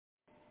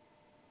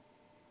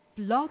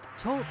Blog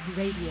Talk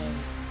Radio.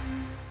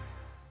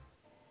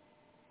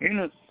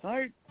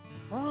 Innersight,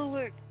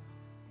 Follies.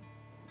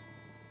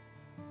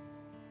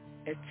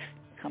 It's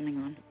coming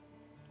on,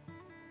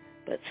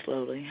 but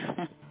slowly.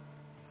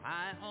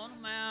 High on a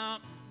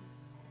mountain,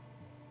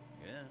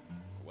 yeah,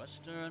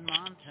 western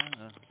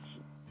Montana,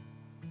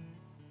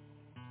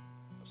 a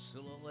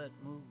silhouette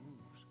moves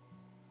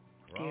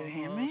Do you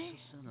hear across me?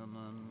 the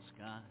cinnamon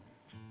sky.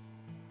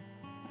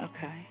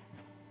 Okay.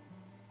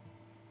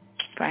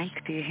 Frank,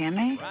 do you hear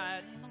me?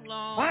 Riding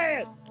along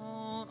Quiet!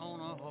 on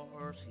a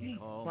horse he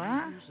called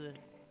What? music,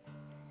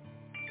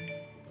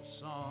 with a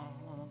song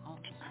on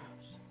his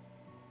lips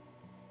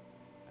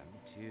and a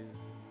tear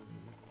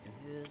in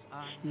his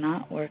eye. It's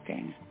not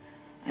working.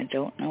 I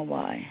don't know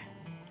why.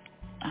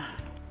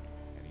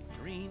 And he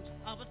dreams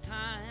of a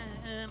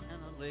time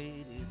and a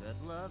lady that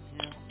loved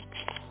him.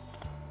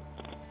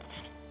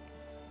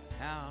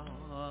 How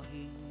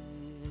he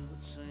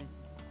would sing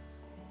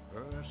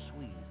her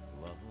sweet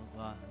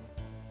lullaby.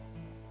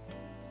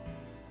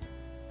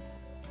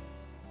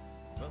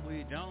 But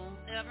we don't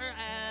ever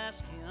ask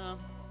him,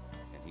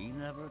 and he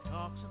never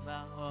talks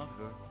about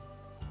her.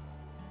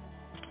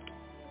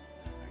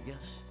 I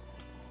guess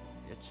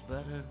it's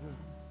better to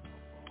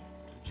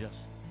just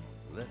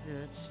let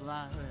it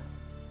slide.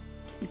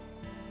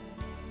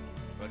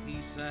 But he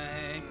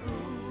sang,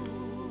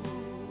 ooh,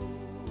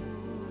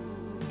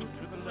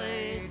 to the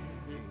lady.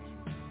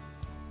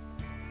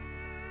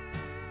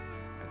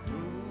 And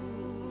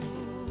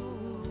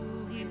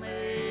ooh, he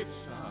made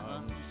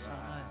some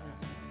sigh.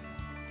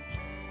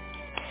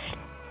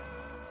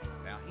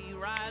 Now he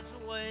rides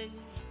away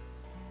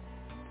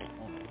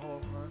on a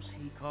horse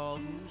he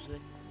called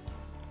music,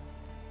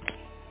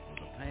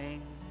 with a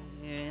pain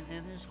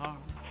in his heart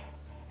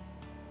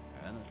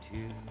and a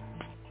tear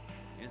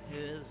in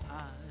his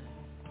eye.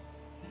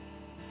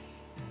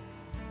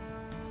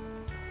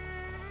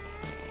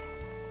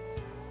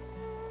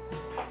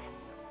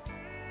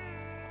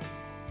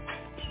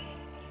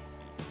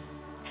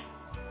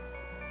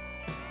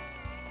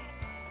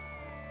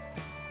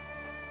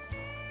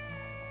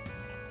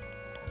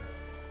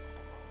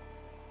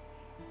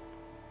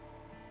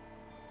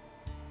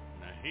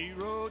 Now he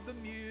rode the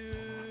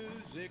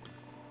music,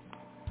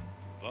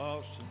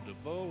 Boston to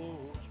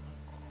Bozeman,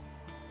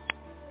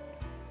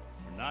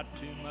 for not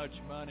too much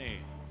money,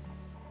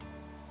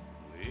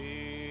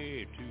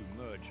 way too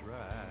much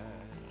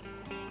ride.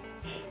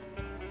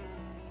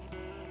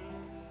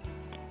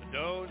 But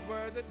those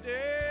were the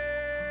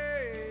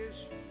days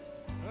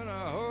when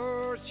a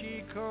horse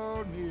he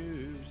called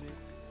music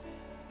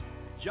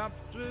jumped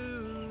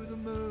through the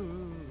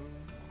moon,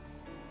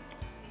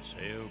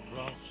 sailed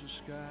across the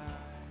sky.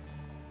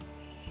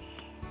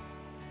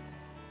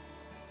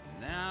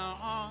 Now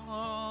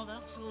all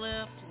that's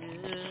left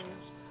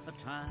is a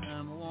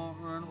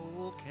time-worn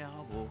old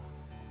cowboy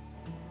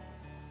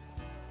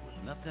with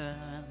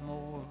nothing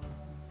more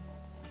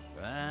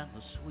than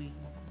the sweet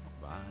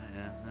by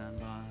and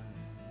by.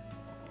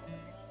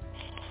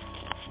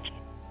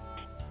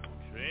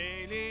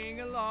 Trailing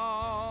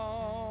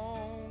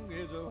along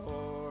is a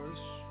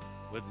horse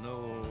with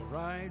no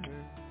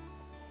rider,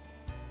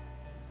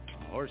 a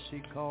horse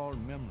he called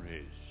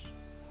Memories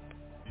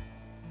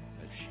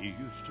that she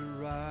used to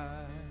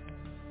ride.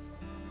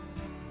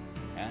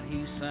 And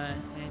he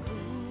sang,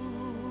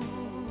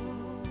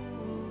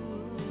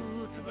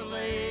 ooh, to the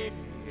lady,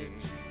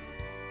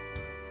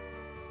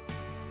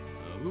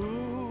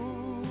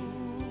 ooh,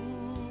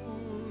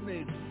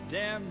 they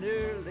damn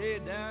near lay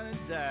down and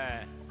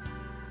died.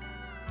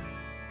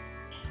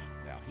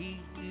 Now he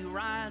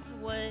rides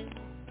away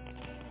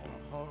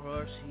on a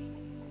horse he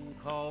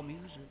called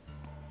music,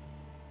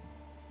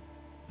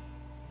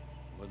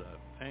 with a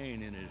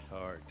pain in his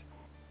heart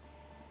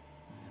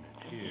and a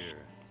tear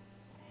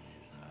in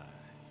his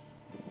eye.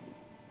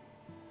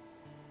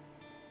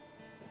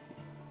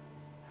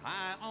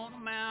 High on a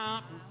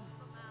mountain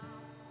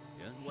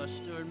in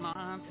western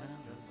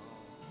Montana,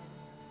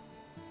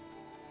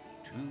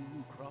 two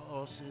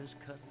crosses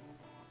cut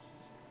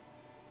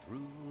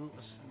through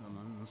a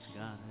cinnamon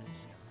sky,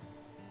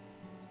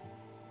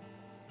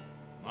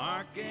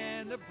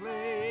 marking the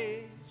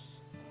place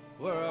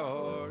where a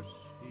horse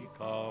he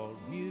called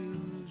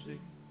music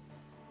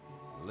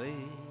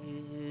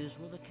lays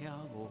with a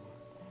cowboy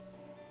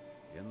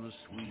in the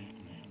sweet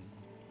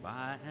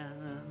by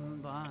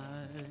and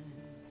by.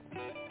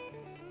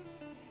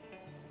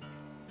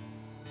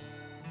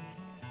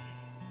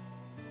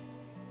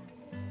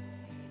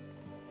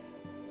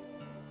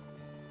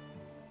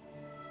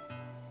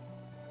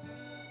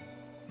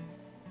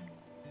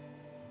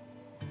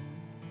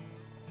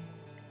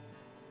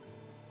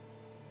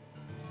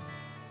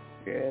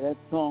 Yeah, that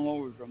song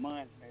always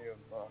reminds me of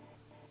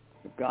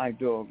the guide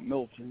dog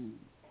Milton.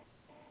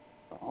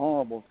 A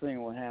horrible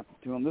thing will happen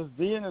to him. This is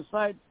the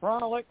Innersight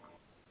Frolic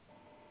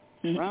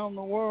around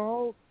the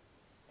world.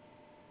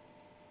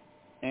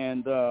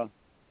 And we're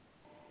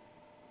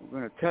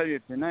going to tell you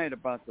tonight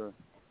about the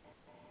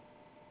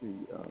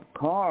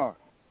car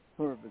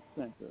service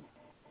center.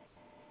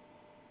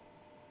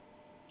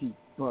 Keep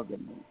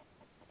bugging me.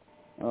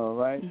 All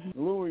right.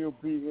 Louie will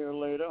be here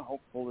later,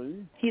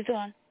 hopefully. He's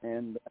on.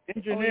 And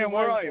engineer,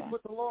 where are you? On.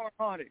 Put the Lauren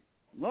Hardy.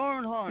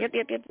 Lauren Hardy.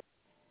 Yep.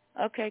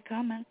 Okay,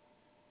 coming.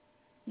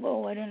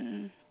 Whoa, I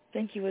didn't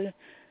think you were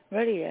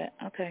ready yet.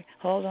 Okay,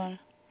 hold on.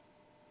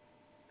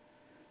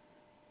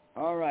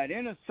 All right.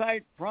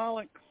 Innersight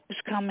Frolic.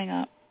 It's coming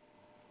up.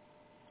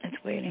 It's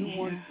waiting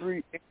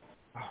 213.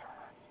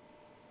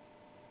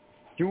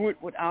 Do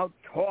it without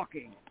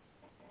talking.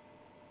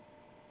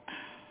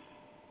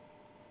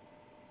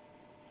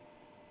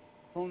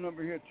 Phone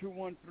number here,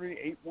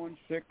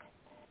 213-816-1650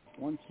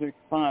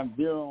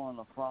 on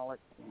the Frolic.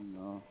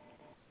 And,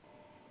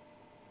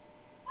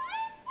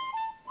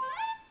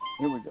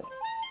 here we go.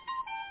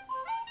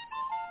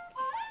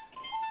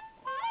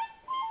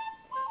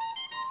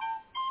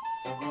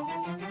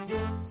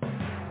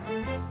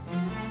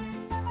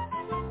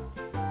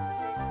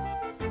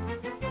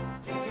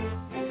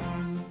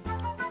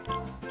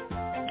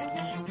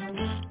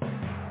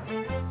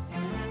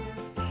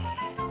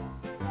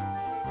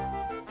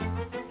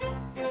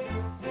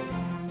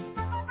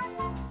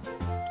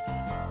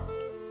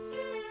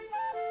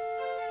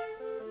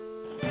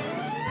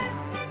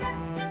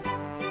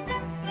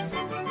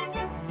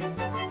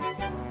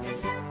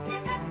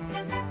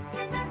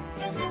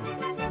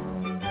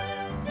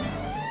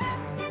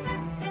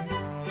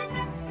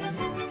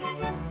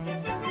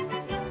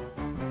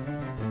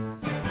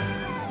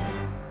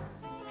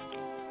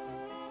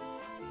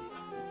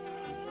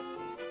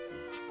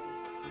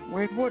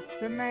 Wait, what's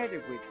the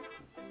matter with you?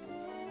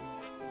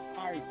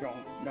 I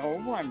don't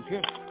know. I'm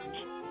just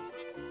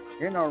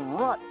in a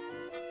rut.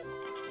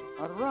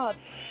 A rut?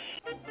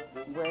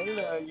 Well,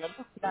 you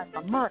look like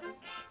a mutt.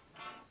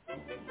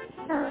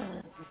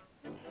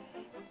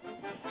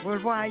 Well,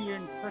 why are you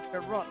in such a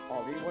rut,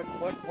 Ollie?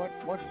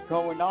 What's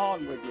going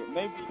on with you?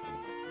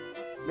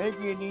 Maybe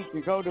you need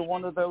to go to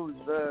one of those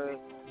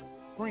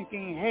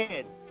shrinking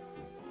heads.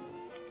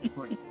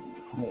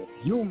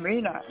 You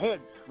mean a head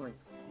shrink?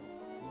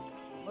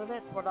 Well,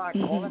 that's what I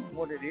call it.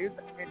 What it is,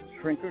 a head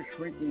shrinker,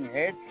 shrinking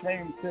head,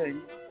 same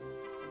thing.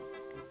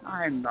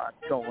 I'm not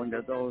going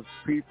to those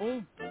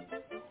people.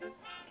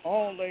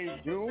 All they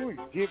do is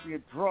give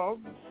you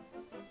drugs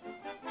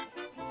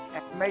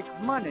and make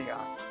money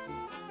on it.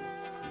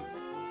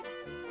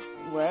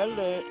 Well,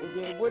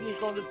 what are you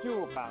going to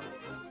do about it?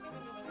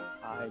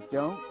 I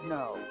don't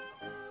know.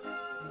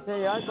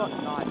 Say, I got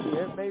an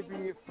idea. Maybe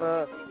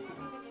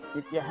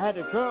if you had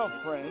a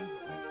girlfriend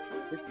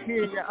to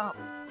cheer you up.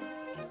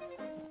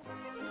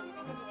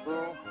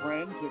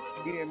 Girlfriend to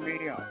cheer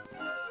me up.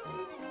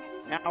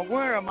 Now,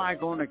 where am I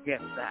going to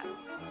get that?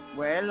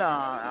 Well,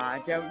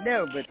 I don't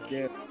know, but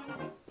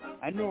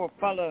I know a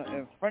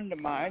friend of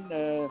mine,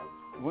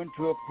 went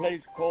to a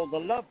place called the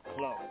Love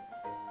Club.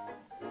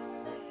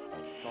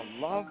 The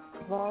Love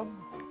Club?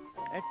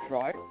 That's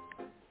right.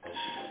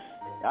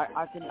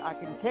 I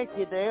can take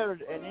you there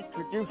and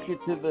introduce you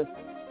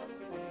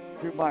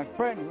to my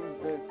friend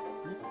who's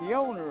the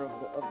owner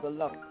of the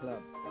Love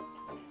Club.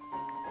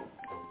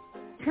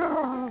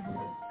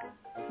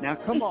 Now,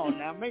 come on.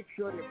 Now, make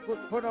sure you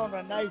put on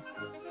a nice,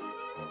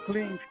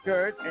 clean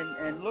skirt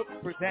and look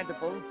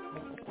presentable.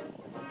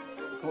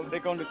 So they're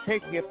going to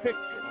take your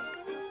picture.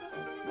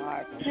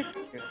 My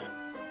picture.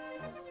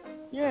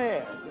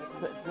 Yeah,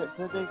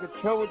 so they could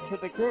show it to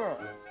the girl.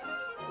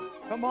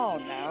 Come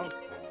on now.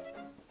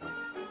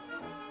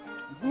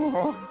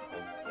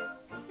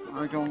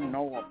 I don't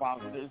know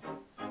about this.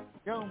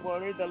 Don't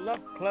worry, the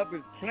Love Club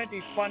is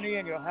plenty funny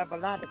and you'll have a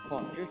lot of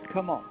fun. Just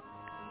come on.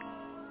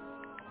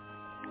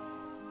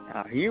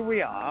 Now here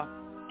we are.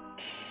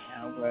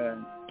 Now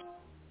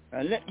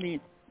let me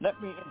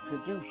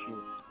introduce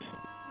you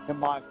to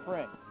my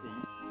friend. See?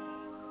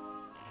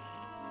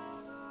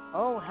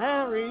 Oh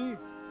Harry.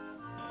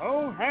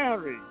 Oh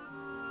Harry.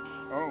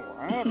 Oh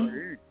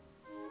Harry.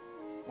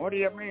 What do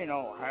you mean,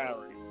 oh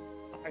Harry?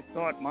 I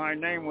thought my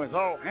name was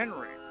Oh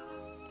Henry.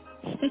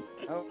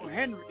 Oh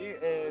Henry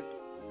is.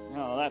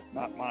 No, that's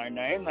not my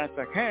name. That's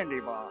a candy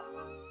bar.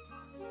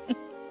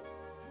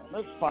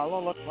 This fellow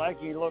looks like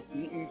he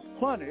eats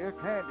plenty of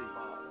candy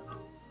bars.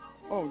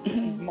 Oh, this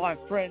is my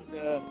friend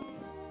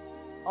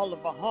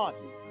Oliver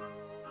Hardy.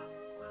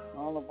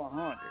 Oliver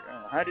Hardy.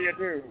 How do you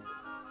do,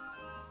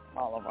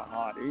 Oliver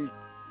Hardy?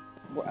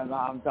 Well,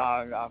 I'm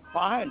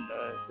fine.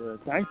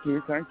 Thank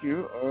you.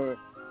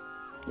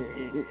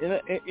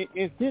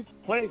 Is this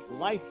place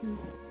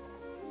licensed?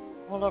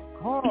 Well, of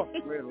course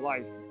we're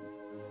licensed.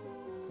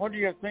 What do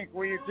you think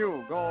we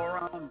do? Go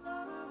around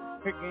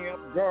picking up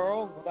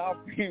girls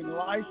without being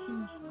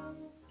licensed?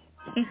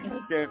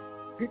 They're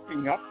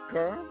picking up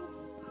girls?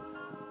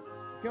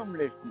 Don't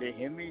listen to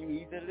him.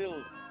 He's a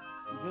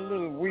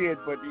little weird,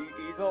 but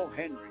he's Oh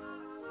Henry.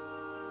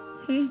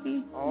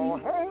 Oh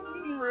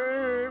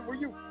Henry, will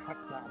you cut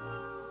that?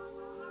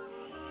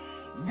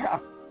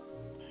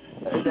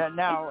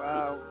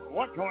 Now,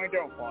 what can we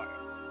do for you?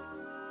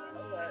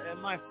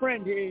 My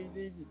friend,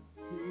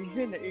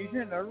 he's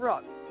in a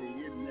rut.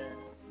 See, and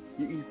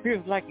he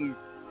feels like he's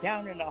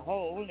down in a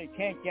hole and he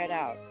can't get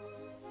out.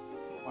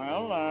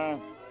 Well,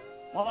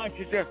 Why don't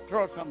you just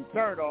throw some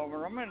dirt over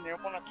them and you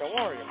won't have to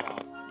worry about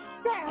it.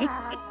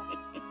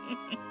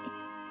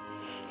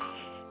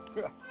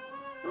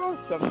 Throw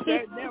some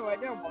dirt. No, I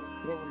don't want to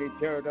throw any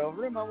dirt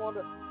over him. I want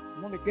to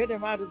get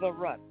him out of the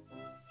rut.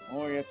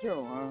 Oh, you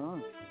do,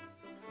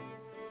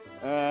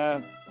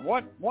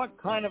 what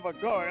kind of a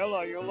girl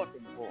are you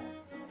looking for?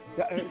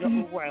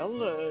 Well,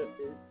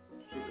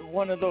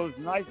 one of those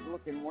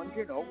nice-looking ones,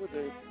 you know, with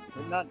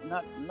not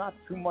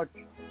too much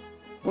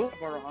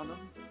blubber on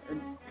them.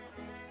 And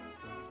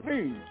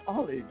please,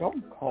 Ollie,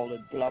 don't call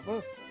it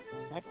blubber.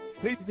 That's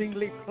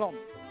pleasingly plump.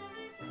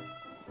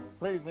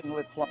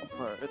 Pleasingly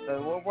plumper.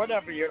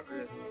 Whatever you.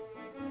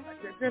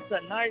 Just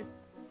a nice,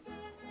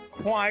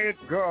 quiet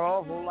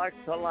girl who likes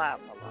to laugh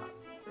a lot.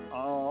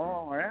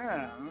 Oh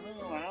yeah.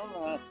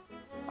 Well,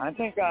 I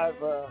think I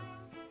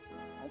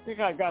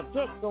got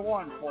just the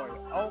one for you.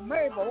 Oh,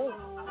 Mabel,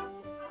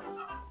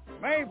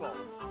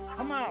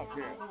 come out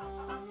here.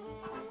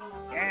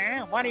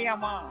 Yeah, what do you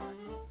want?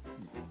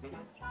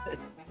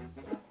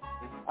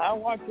 I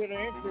want to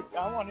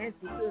introduce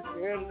you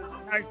here to this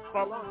nice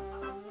fellow,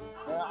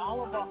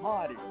 Oliver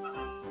Hardy.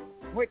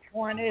 Which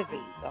one is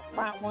he? The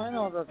fat one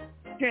or the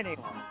skinny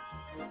one?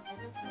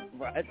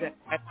 Well,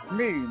 that's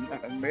me,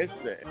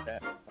 mister.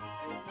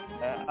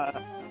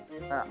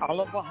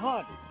 Oliver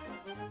Hardy.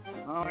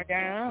 Oh,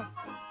 yeah?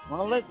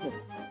 Well, listen.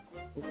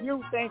 If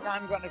you think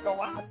I'm going to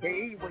go out to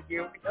eat with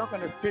you, you're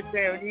going to sit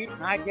there and eat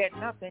and I get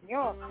nothing,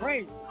 you're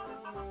crazy.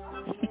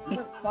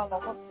 This fellow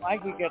looks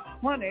like he gets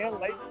plenty of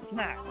late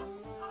snacks.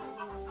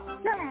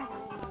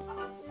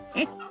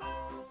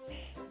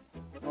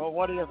 Well,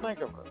 what do you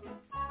think of her?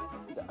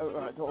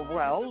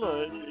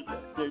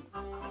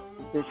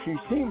 She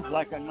seems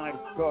like a nice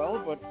girl,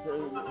 but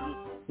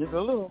she's a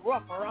little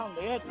rough around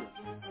the edges.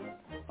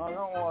 Oh,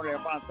 don't worry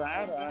about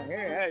that.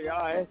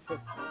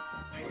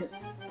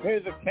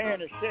 Here's a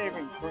can of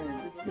shaving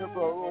cream. Just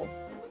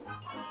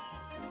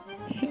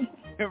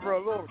give her a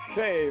little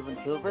shave and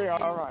she'll be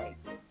all right.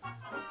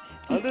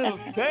 A little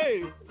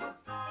shave?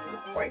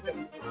 Wait a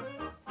minute.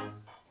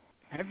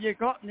 Have you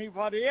got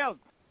anybody else,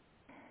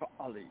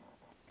 Ollie?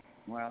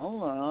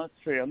 Well, let's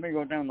see. Let me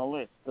go down the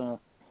list. What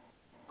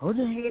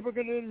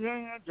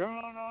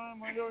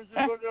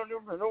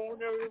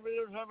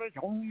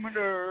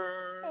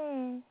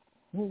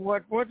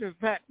does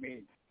that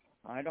mean?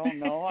 I don't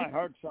know. I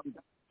heard something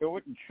do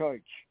it in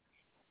church.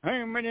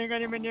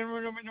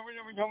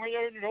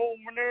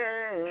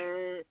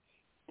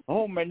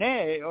 Oh,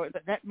 mayonnaise.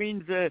 That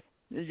means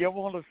you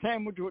want a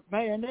sandwich with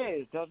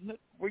mayonnaise, doesn't it?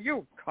 Well,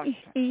 you cut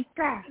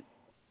that.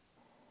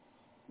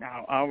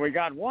 Now, we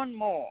got one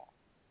more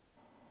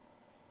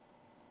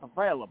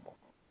available.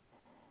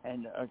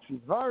 And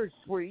she's very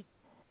sweet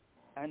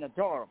and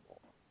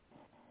adorable.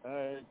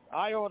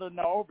 I ought to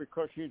know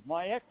because she's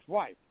my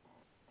ex-wife.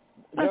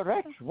 Your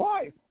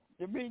ex-wife?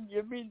 You mean?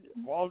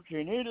 Well,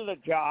 she needed a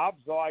job,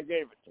 so I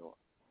gave it to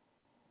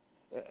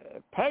her.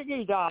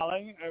 Peggy,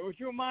 darling, would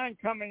you mind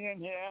coming in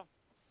here?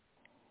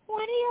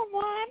 What do you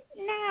want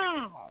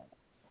now?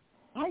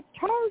 I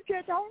told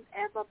you don't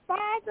ever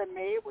bother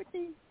me with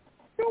these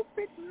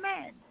stupid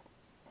men.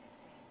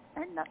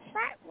 And the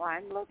fat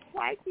one looks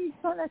like he's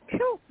going to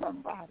kill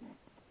somebody.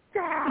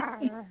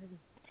 God.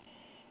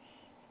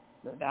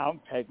 Now,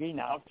 Peggy,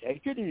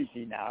 take it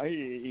easy now.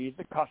 He's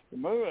a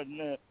customer,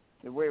 and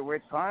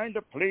we're trying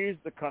to please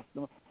the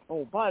customer.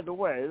 Oh, by the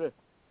way,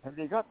 have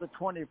you got the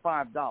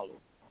 $25?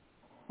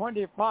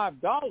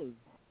 $25?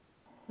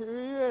 He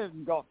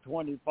hasn't got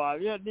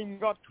 25. He hasn't even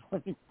got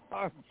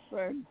 25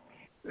 cents.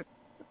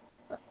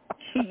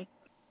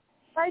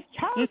 I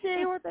told you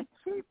he was a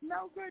cheap,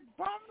 no-good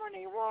bum when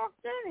he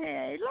walked in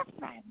here. He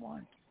looked like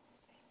one.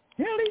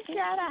 He'll each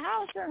got a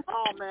house and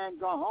home and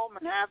go home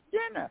and have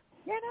dinner.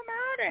 Get him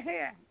out of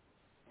here.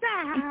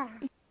 Ah.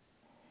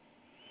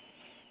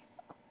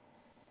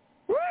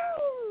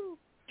 Woo!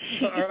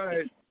 All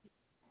right.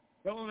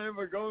 Don't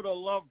ever go to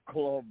Love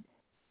Club.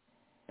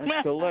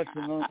 That's the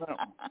lesson on that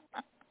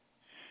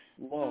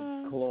one.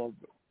 Love Club.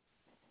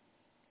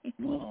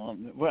 Well,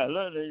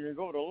 you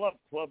go to Love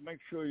Club,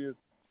 make sure you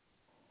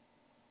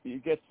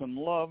get some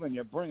love and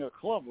you bring a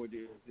club with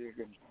you so you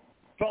can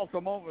felt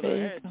them over the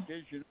head in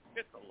case you don't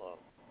get the love.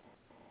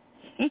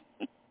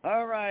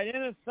 All right,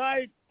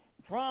 Innersight,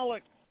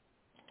 Frolic,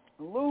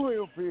 Louie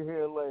will be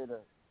here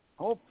later,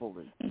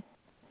 hopefully.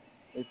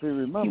 If he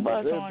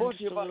remembers. He was on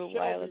just a little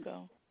while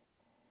ago.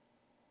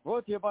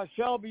 Brought to you by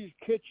Shelby's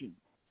Kitchen.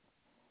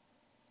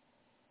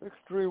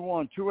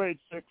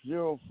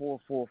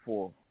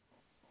 631-286-0444.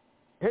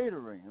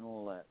 Catering and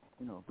all that.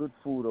 You know, good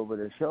food over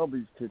there.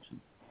 Shelby's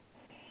Kitchen.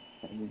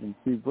 And you can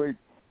see great,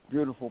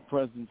 beautiful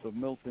presence of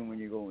Milton when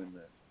you go in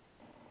there.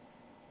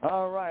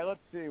 All right, let's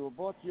see. We're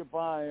brought to you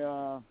by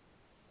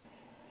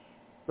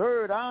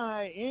Third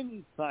Eye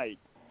Insight.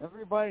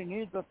 Everybody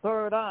needs a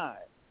third eye.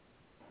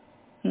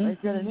 They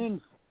get an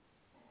insight.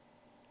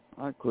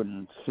 I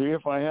couldn't see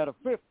if I had a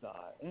fifth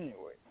eye.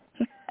 Anyway.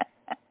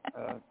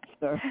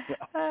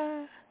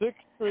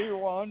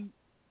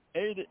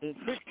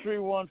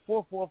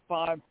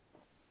 631-445-3646.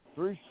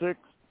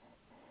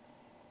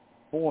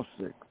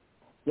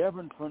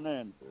 Devin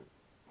Fernandez.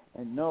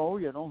 And no,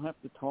 you don't have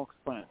to talk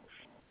Spanish.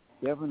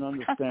 Devin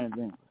understands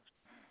English.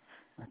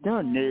 I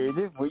don't need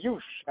it. Will you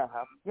shut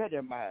up? Get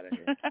him out of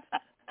here.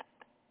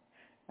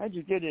 How'd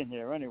you get in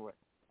here anyway?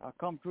 I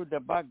come through the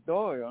back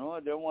door, you know.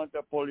 I don't want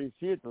the police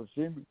here to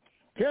see me.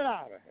 Get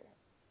out of here.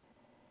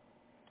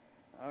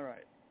 All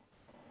right.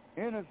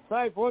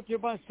 Innersight brought to you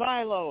by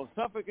Silo,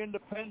 Suffolk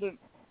Independent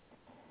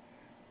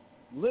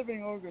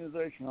Living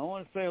Organization. I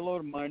want to say hello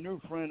to my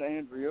new friend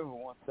Andrea, who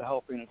wants to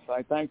help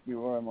Innersight. Thank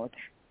you very much.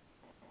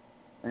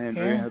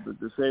 Andrea has a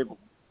disabled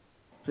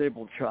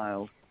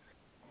child.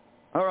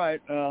 All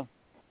right.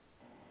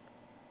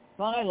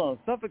 Silo,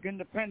 Suffolk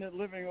Independent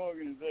Living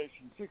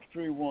Organization,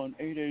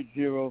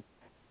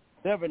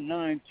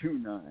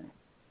 631-880-7929.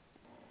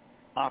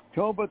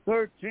 October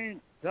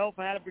 13th,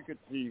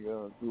 self-advocacy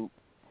group.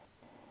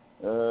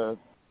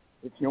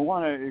 If you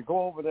want to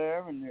go over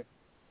there and you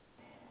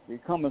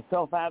become a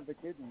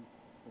self-advocate and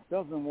it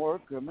doesn't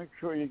work, make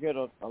sure you get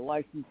a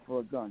license for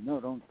a gun. No,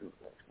 don't do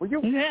that. Will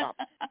you stop?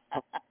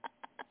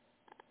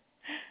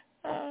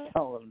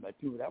 Tell them to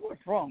do that.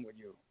 What's wrong with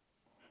you?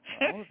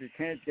 Well, if you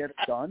can't get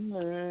a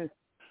gun,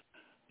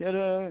 get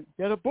a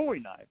Bowie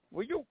knife.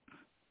 Will you?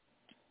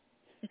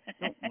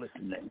 Don't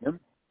listen to him.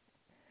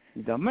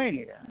 He's a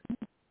maniac.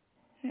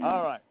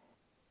 All right.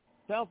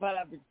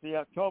 Self-advocacy,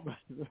 October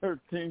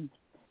 13th.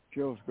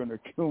 Joe's going to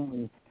kill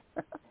me.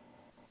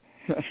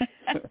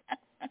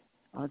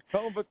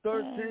 October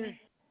 13th.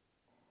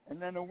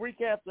 And then a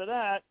week after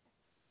that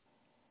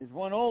is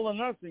when all the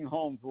nursing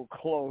homes will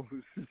close.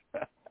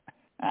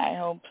 I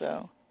hope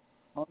so.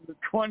 On the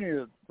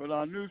 20th with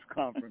our news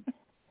conference.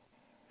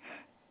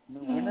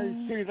 When they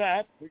see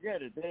that,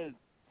 forget it.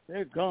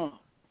 They're gone.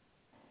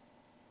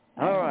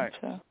 All right.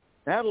 So.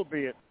 That'll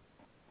be it.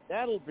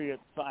 That'll be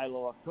at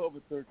Silo, October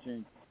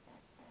 13th.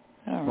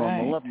 All from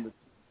right. 11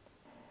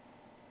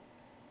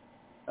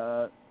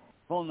 to...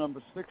 phone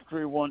number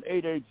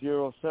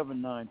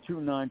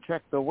 631-880-7929.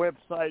 Check the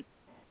website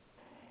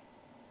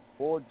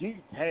for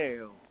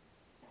details.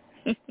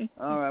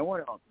 All right,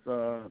 what else?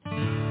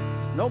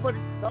 Nobody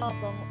stop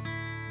them.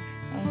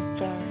 I'm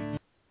sorry.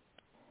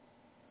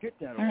 Get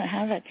that I don't know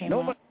how that came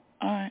out.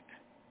 All right.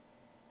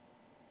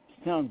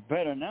 Sounds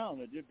better now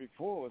than it did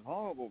before. It was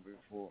horrible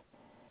before.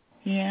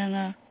 Yeah,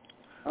 no.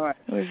 All right.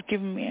 It was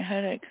giving me a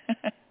headache.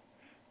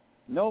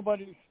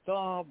 Nobody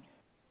stops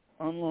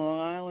on Long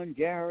Island.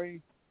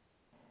 Gary,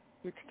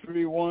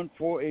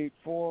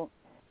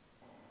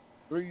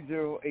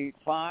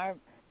 631-484-3085.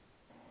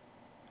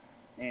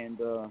 And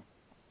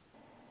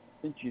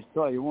since you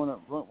saw,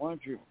 why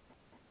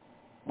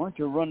don't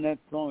you run that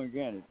song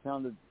again? It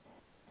sounded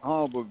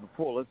horrible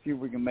before. Let's see if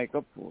we can make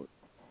up for it.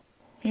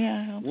 Yeah,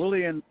 I hope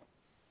Willie and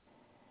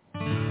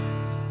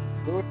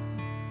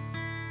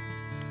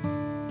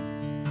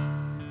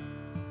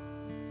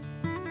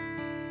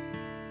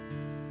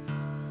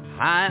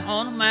high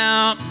on a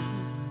mountain,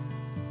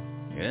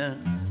 yeah,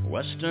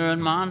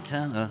 western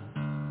Montana,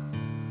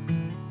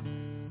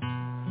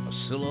 a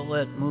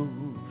silhouette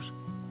moves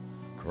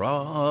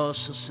across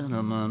the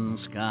cinnamon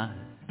sky.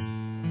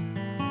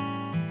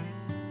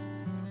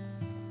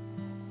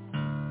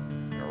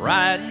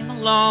 Riding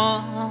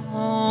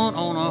along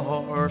on a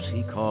horse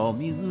he called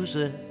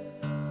music,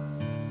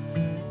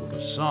 with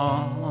a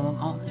song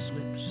on his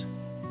lips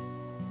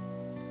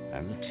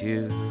and a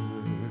tear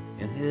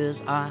in his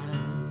eye.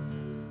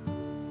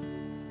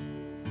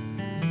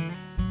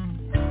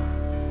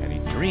 And he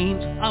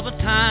dreams of a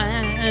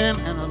time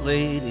and a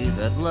lady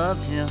that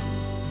loved him,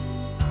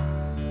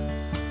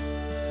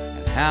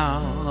 and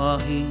how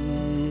he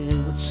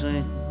would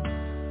sing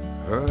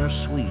her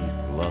sweet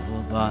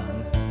lullaby.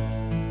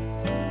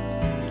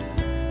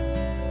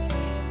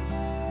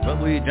 But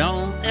we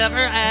don't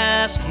ever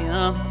ask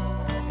him,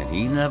 and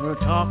he never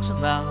talks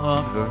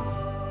about her.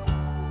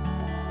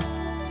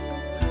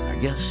 I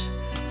guess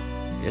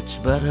it's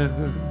better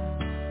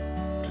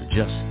to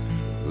just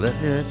let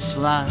it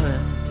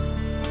slide.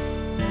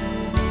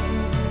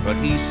 But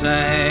he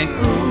sang,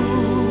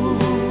 ooh,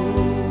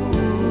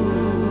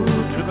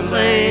 to the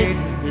lady,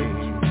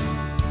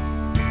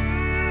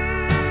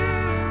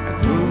 and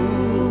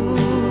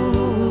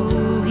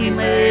ooh, he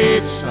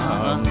made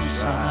some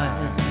sigh.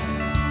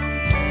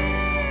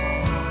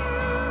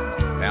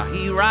 Now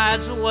he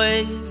rides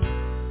away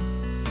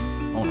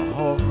on a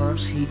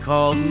horse he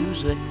called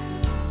music,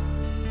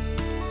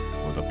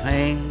 with a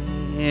pain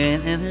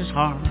in his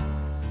heart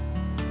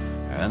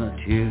and a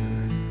tear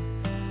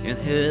in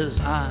his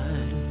eye.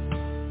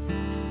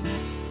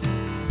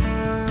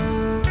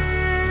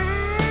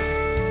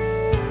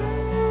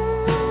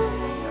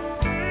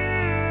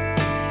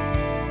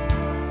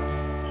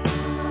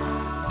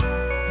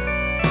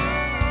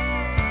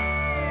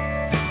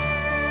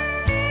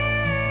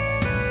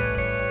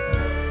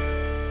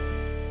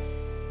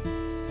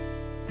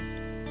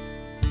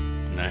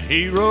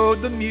 He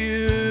rode the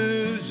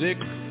music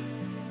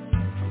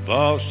from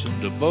Boston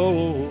to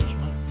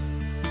Bozeman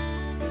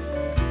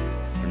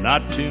for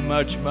not too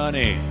much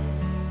money,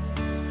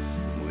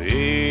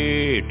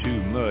 way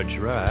too much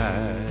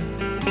ride.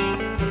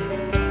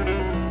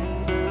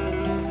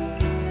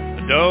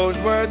 Those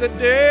were the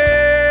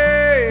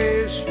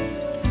days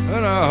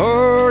when a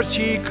horse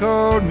he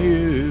called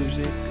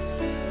music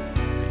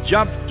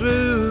jumped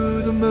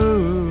through the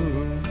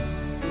moon,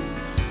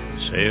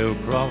 sailed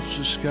across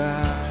the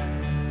sky.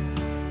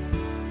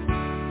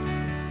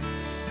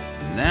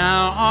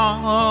 Now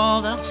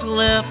all that's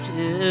left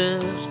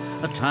is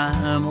a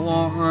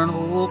time-worn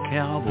old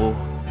cowboy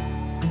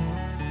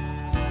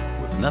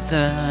with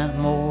nothing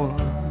more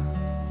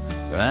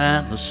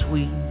than the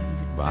sweet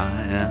by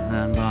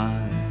and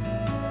by.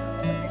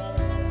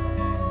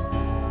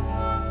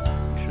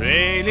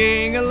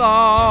 Trailing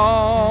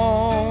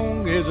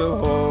along is a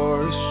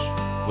horse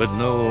with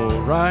no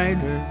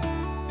rider,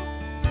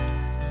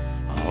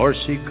 a horse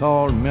he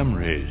called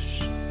Memories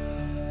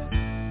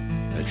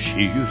that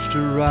she used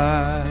to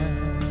ride.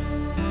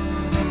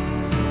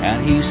 And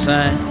he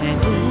sang,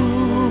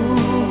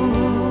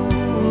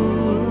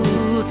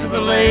 ooh, to the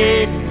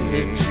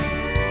ladies,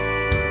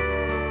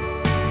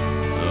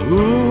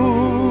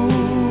 ooh,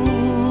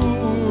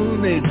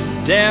 they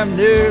damn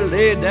near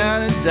lay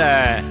down and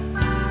died.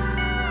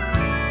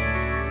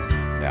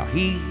 Now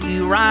he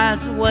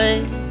rides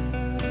away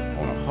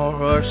on a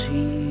horse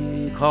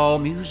he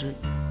called music,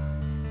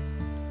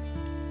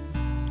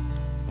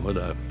 with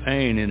a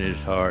pain in his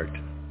heart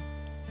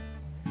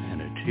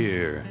and a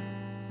tear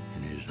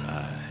in his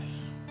eyes.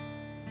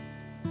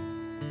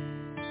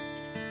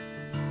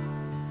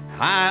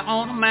 high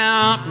on a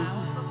mountain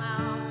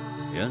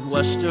in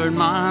western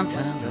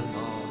Montana.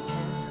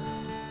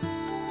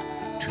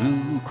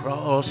 Two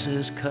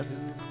crosses cut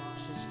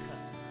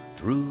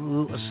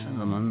through a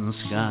cinnamon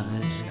sky,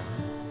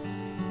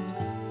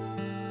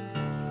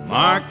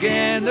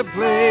 marking the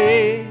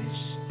place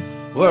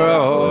where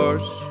a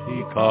horse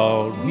he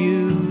called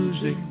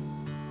music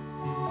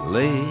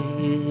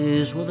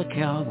lays with a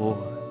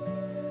cowboy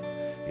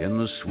in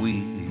the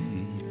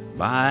sweet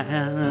by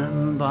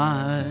and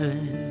by.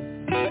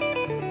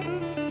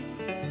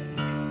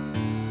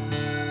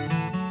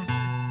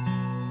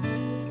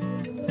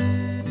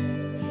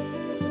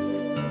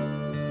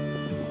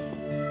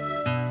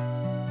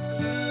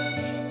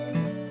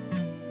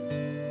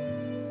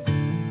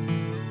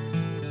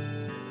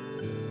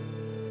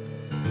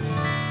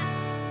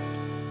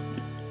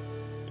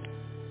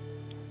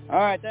 All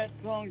right, that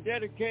song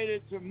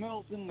dedicated to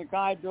Milton the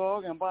guide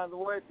dog. And by the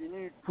way, if you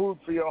need food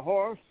for your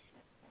horse,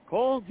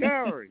 call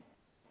Gary.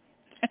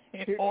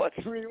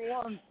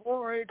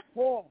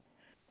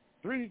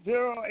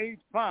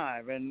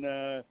 331-484-3085. And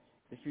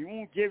if he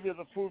won't give you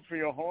the food for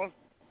your horse,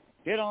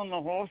 get on the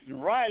horse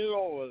and ride it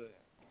over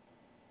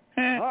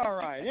there. All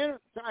right,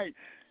 Innersight.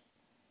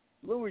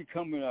 Louis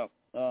coming up.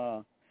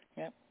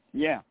 Yep.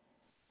 Yeah.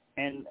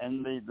 And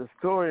the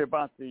story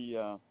about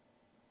the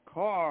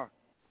car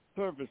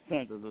service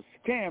center, the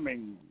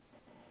scammingness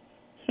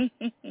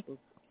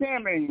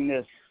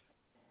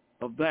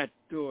of that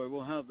story.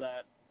 We'll have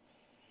that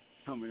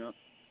coming up,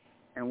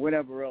 and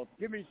whatever else.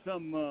 Give me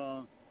some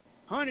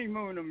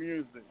honeymooner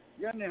music.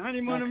 You got any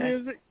honeymooner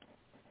music?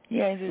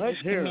 Yeah, Let's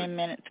just give me a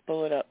minute to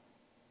pull it up.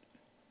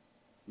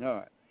 All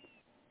right.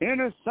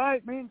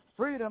 Innersight means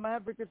freedom,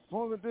 advocates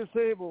for the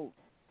disabled.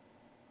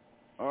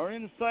 Our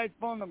Innersight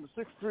phone number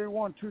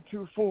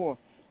 631-224-3090.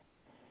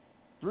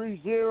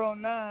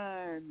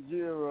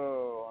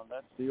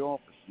 That's the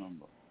office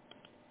number.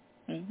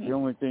 Mm-hmm. The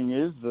only thing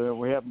is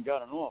we haven't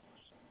got an office.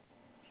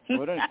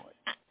 But anyway.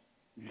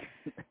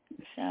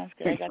 Sounds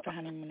good. I got the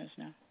honeymooners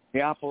now.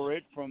 We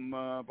operate from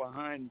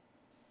behind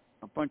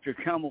a bunch of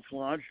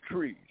camouflage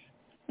trees.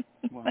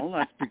 Well,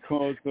 that's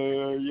because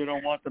you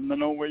don't want them to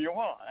know where you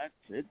are. That's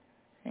it.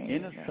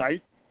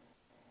 Innersight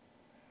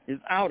is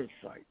out of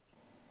sight.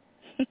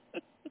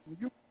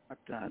 You cut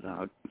that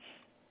out.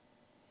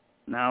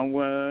 Now,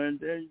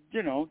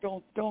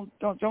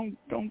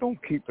 don't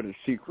keep it a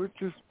secret.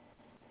 Just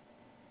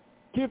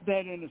give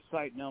that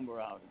Innersight number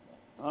out.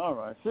 All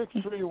right,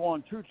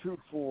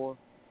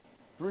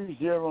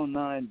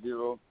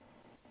 631-224-3090.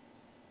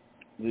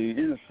 The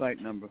Innersight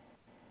number.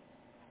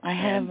 I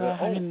have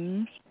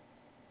honeymoons.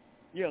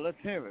 Yeah, let's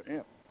hear it.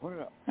 Yeah, put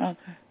it up.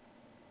 Okay.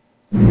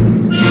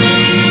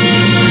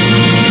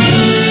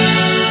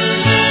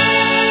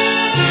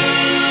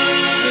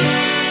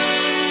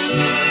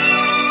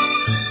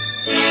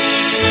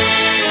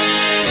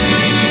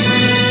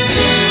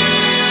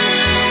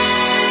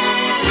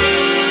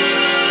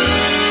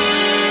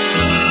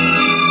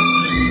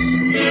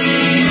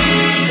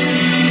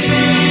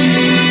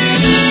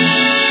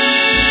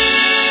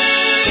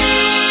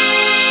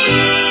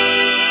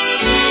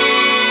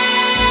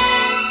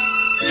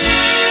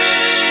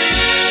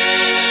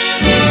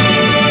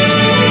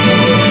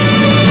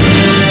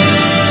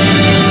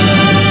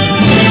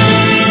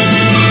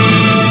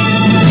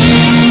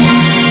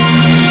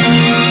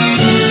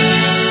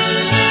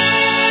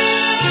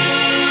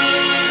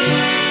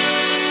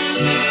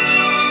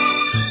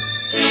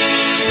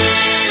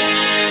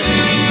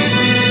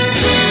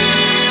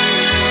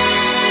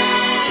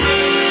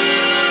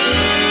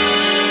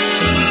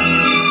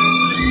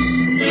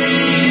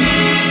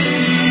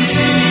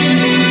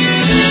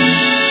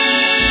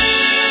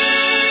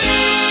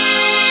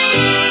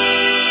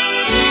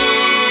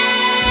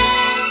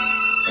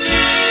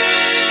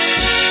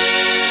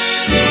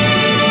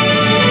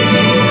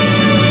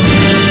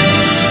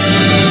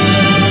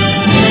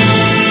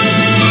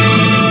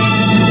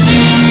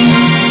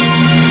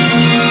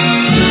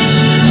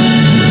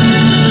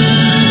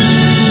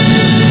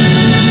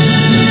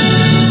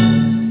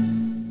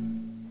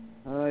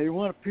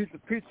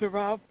 pizza,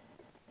 Ralph?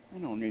 I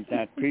don't need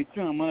that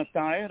pizza. I'm on a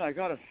diet. I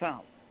got a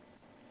salad.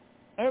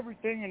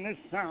 Everything in this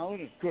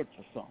salad is good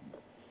for something.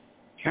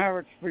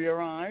 Carrots for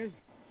your eyes,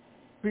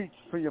 beets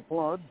for your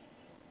blood,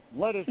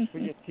 lettuce for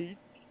your teeth,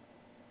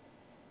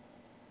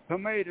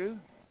 tomatoes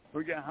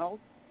for your health.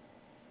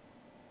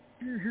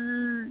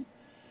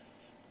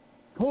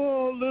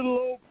 Poor little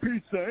old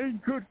pizza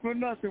ain't good for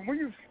nothing. Will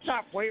you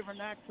stop waving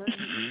that thing?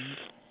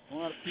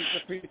 Want a piece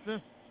of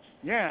pizza?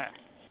 Yeah.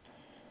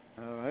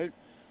 All right.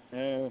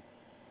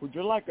 Would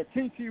you like a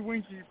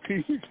teensy-weensy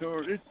piece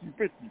or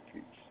itsy-bitsy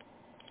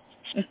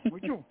piece?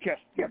 Would you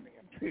just give me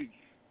a piece?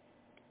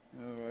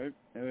 All right.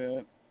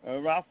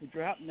 Ralph, would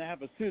you happen to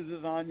have a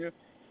scissors on you?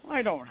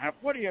 I don't have.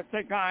 What do you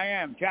think I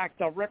am, Jack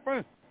the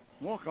Ripper?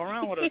 Walk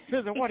around with a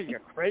scissor? What are you,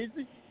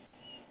 crazy?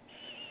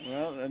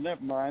 Well,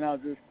 never mind. I'll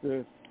just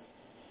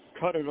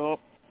cut it off.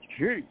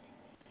 Gee.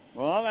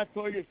 Well, that's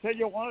all you said.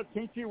 You want a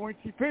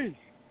teensy-weensy piece.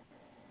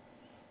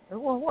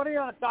 Well, what are you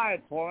on a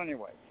diet for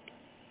anyway?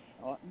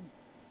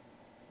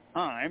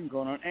 I'm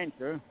going to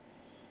enter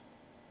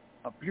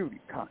a beauty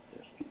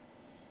contest.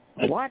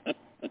 What?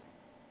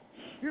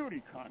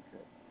 Beauty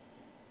contest.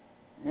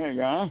 There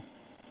you are.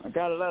 I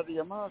got it out of the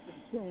American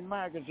Teen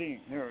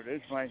magazine. Here it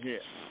is, right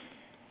here.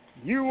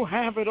 You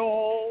have it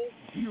all,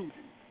 beauty.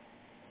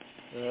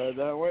 Wait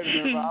a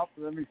minute, Ralph.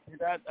 Let me see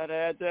that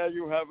ad there.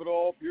 You have it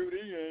all,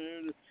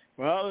 beauty.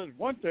 Well, there's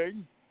one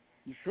thing.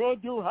 You sure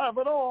do have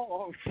it all.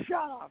 Oh,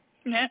 shut up.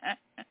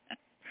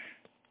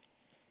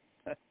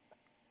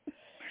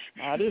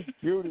 Now, this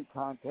beauty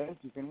contest,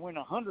 you can win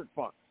 $100,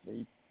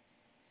 see?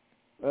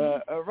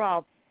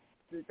 Ralph,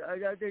 are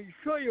you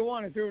sure you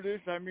want to do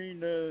this? I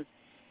mean,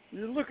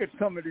 you look at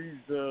some of these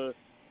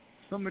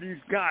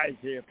guys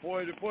here.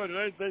 Boy,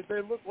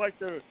 they look like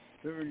they're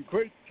in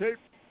great shape,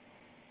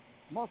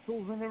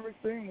 muscles and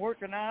everything,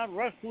 working out,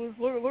 wrestlers.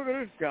 Look at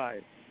this guy.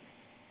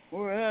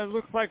 Boy, that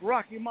looks like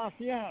Rocky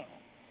Marciano.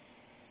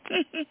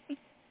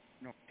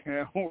 Don't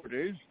care who it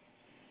is.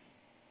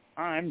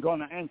 I'm going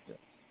to enter.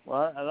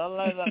 Well,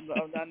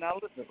 now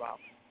listen, Ralph.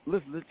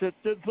 Listen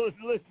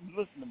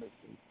to me,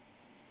 Steve.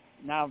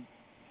 Now,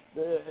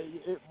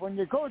 when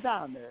you go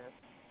down there,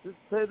 just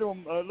say to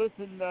them,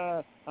 listen,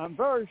 I'm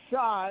very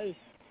shy.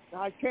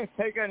 I can't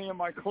take any of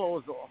my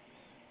clothes off.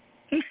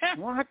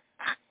 What?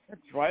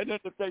 That's right.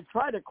 If they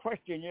try to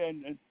question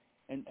you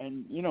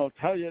and you know,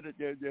 tell you that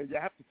you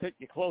have to take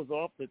your clothes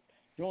off, that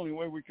the only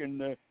way we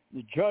can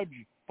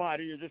judge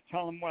body is just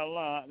tell them, well,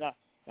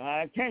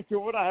 I can't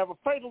do it. I have a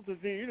fatal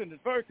disease and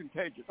it's very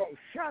contagious. Oh,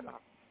 shut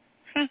up.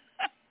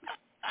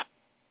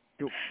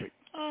 Stupid.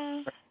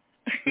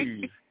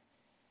 Please.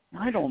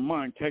 I don't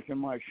mind taking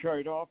my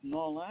shirt off and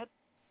all that.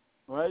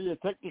 Well, you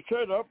take the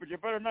shirt off, but you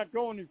better not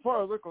go any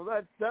further,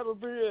 because that'll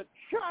be it.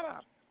 Shut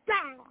up.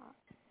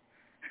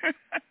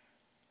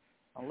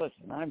 Now,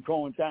 listen, I'm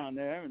going down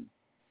there, and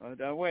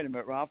wait a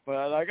minute, Ralph.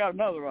 I got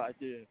another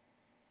idea.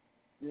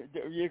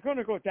 You're going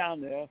to go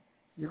down there.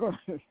 You're going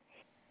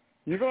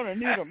to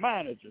need a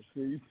manager,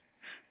 see?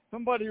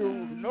 Somebody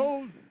who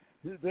knows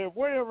their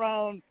way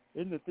around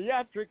in the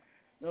theatrics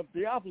of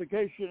the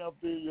obligation of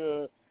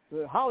the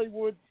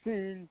Hollywood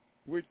scene,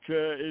 which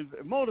is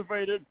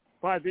motivated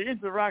by the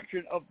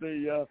interaction of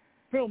the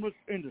film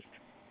industry.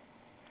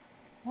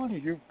 What are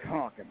you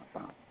talking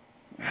about?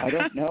 I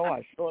don't know.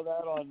 I saw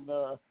that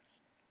on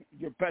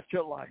You Bet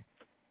Your Life.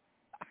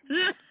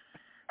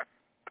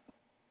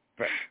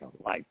 Bet Your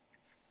Life.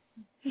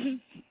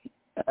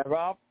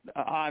 Ralph,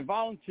 I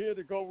volunteer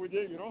to go with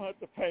you. You don't have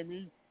to pay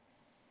me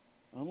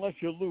unless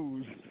you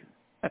lose.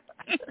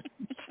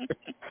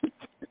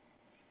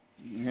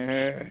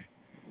 Yeah.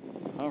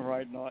 All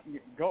right, Norton,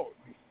 go.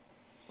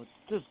 But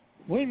just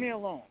leave me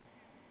alone.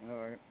 All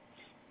right.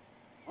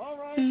 All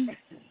right.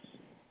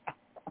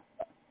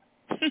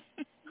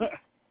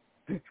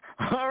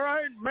 All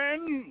right,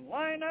 men,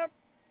 line up.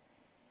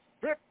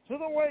 Grip to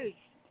the waist.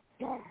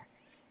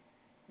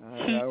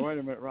 Wait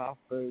a minute, Ralph.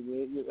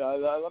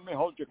 Let me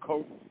hold your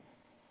coat.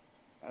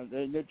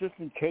 Just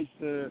in case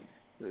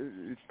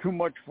it's too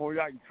much for you,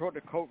 I can throw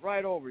the coat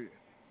right over you.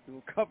 It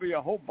will cover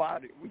your whole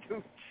body. Would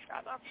you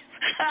shut up?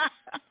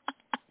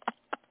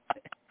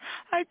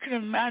 I can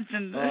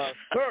imagine this.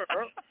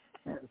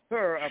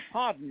 Sir,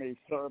 pardon me,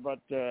 sir, but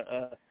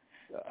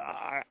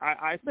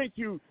I think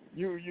you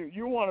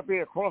want to be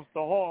across the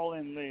hall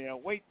in the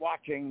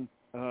weight-watching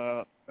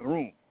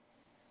room.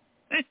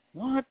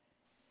 What?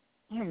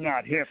 I'm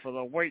not here for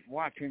the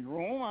weight-watching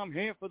room. I'm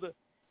here for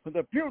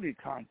the beauty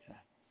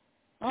contest.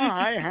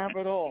 I have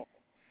it all.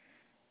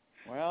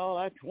 Well,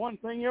 that's one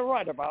thing you're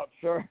right about,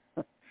 sir.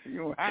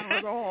 You have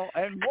it all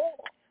and more.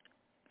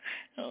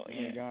 Oh,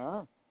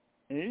 yeah.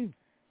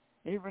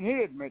 Even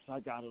he admits I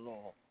got it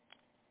all.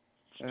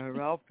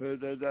 Ralph,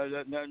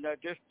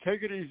 just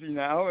take it easy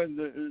now.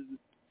 And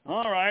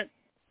all right.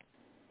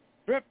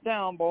 Strip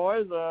down,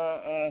 boys.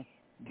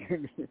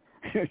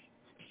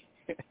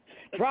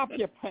 Drop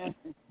your pen.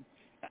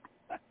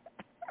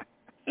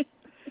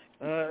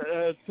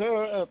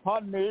 Sir,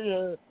 pardon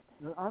me.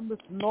 I'm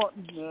Mr.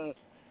 Norton.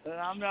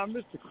 I'm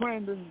Mr.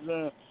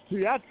 Crandon's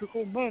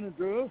theatrical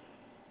manager.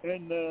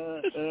 And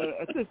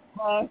at this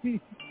time, he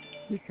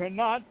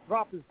cannot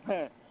drop his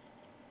pants.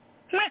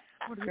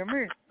 What do you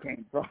mean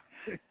can't drop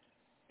it?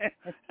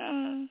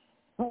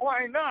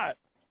 Why not?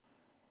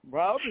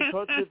 Well,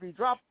 because if he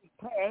drops his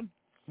pants,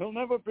 he'll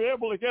never be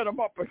able to get them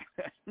up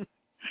again.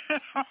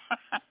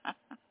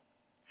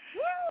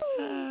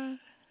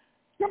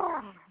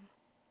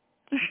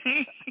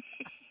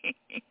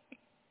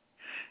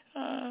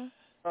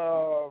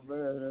 Oh,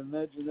 man,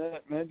 imagine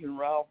that. Imagine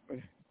Ralph.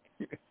 He'll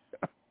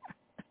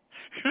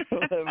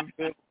never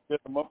be able to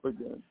get them up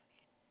again.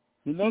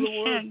 In other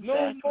words,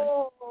 exactly. No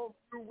more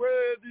to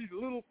wear these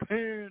little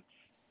pants.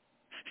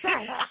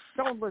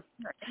 Don't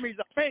listen to me,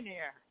 the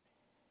pennier.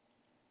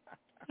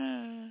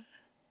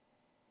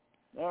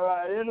 All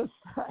right,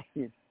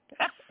 Innersight.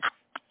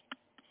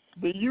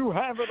 The You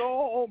Have It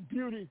All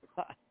Beauty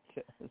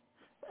Podcast.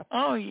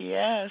 Oh,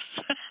 yes.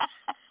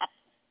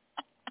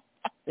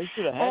 They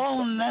should have had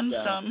all and then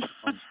like some.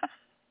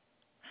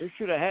 They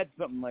should have had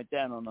something like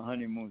that on the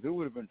honeymoons. It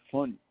would have been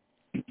funny.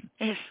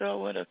 It sure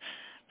would have.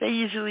 They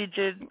usually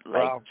did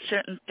like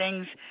certain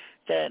things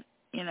that,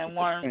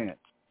 weren't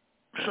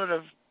sort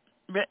of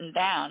written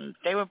down.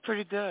 They were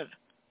pretty good.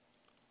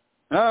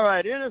 All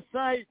right,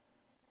 Innersight.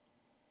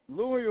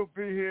 Louis will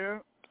be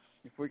here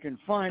if we can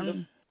find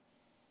him.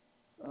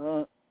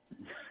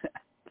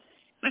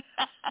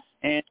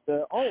 And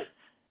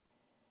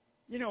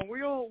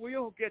we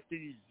all get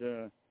these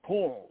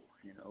calls.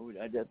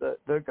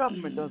 The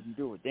government doesn't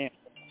do a damn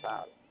thing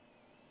about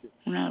it.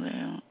 No, they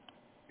don't.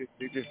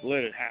 They just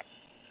let it happen.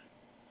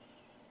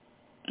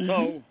 Mm-hmm.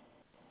 So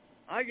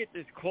I get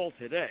this call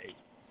today,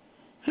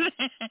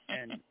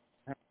 and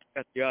I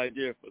got the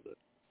idea for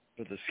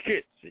the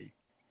skit. See,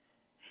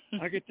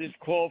 I get this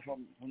call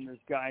from this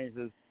guy. He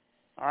says,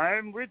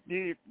 "I'm with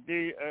the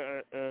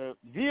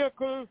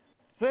vehicle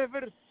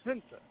service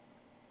center,"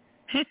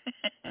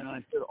 and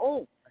I said,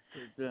 "Oh,"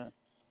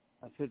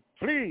 I said,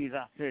 "Please,"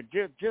 I said,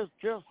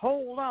 "just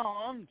hold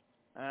on.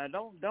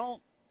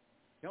 Don't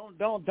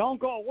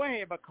go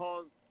away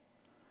because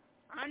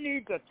I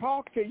need to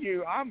talk to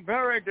you. I'm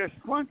very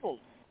disgruntled."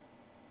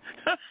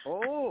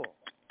 Oh,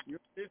 you're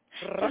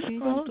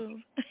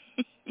disgruntled?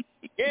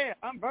 Yeah,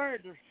 I'm very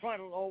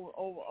disgruntled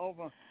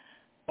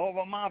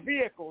over my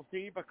vehicle,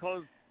 see,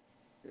 because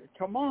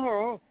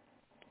tomorrow,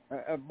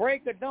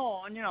 break of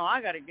dawn,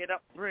 I got to get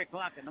up 3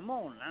 o'clock in the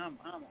morning.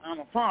 I'm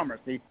a farmer,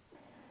 see.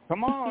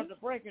 Tomorrow at the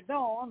break of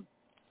dawn,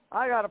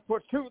 I got to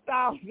put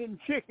 2,000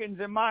 chickens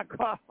in my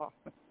car.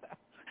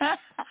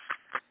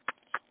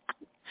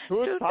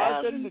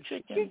 2,000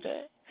 chickens.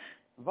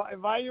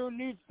 Why you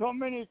need so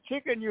many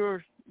chickens?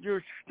 You're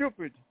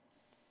stupid.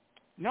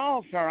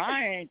 No, sir,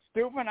 I ain't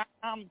stupid.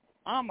 I'm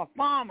a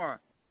farmer.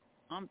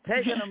 I'm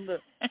taking them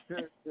to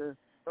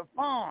the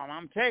farm.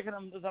 I'm taking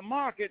them to the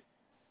market,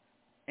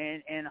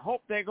 and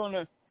hope they're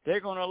gonna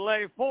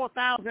lay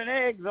 4,000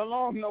 eggs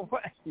along the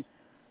way.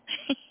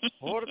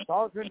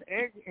 4,000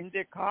 eggs in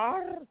the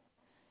car.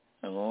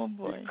 Oh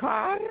boy. The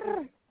car.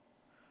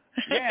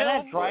 Yeah,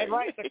 that's right.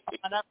 The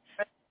car. That's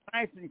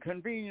nice and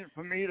convenient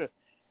for me to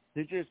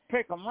just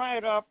pick them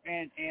right up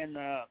and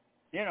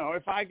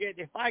if I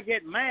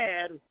get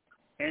mad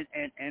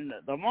and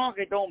the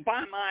market don't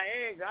buy my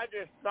eggs, I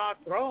just start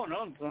throwing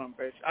them some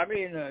bitch. I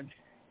mean,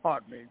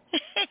 pardon me.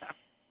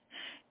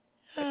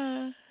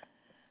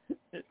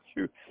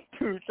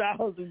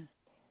 2,000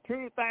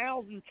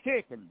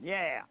 chickens.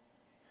 Yeah,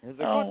 it's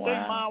a good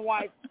thing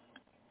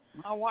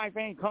my wife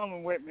ain't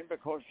coming with me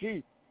because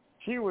she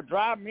would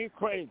drive me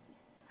crazy.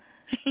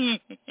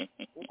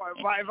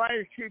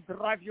 Why she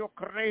drive you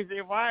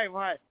crazy? Why?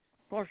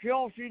 Because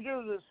all she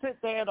does is sit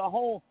there the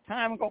whole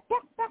time and go,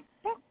 buck, buck,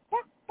 buck,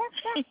 buck, buck, buck,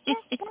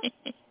 buck, buck.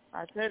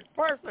 I said,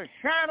 Bertha,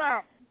 shut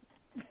up.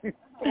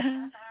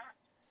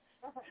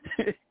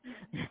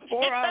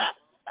 Before I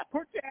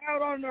put you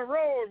out on the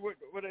road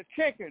with a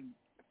chicken.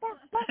 Buck,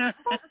 buck, buck,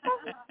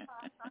 buck.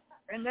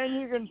 And then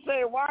you can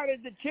say, why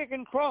did the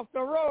chicken cross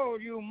the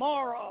road, you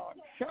moron?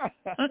 Shut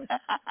up.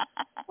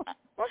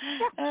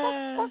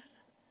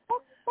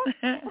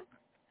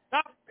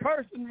 Stop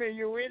cursing me,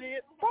 you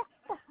idiot.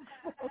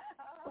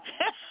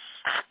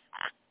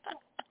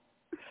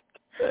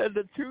 And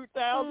the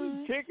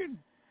 2,000 chickens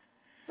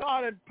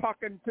started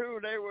pucking too.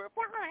 They were,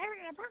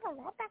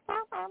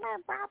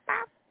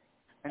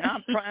 and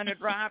I'm trying to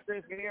drive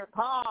this here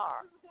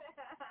car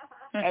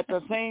at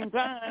the same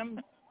time,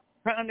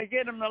 trying to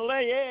get them to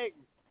lay eggs.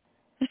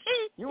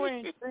 You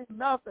ain't seen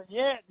nothing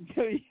yet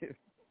until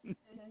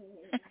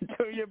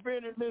you've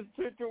been in this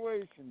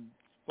situation,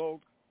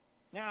 folks.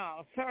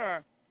 Now,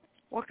 sir,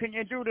 what can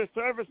you do to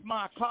service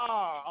my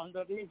car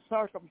under these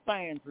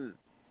circumstances?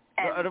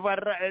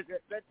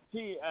 Let's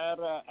see.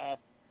 I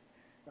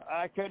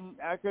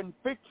can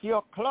fix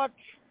your clutch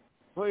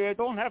so you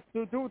don't have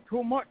to do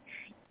too much.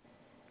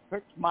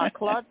 Fix my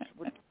clutch.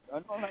 I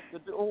don't have to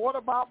do. What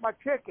about my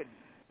chicken?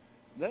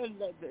 Then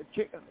the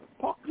chicken.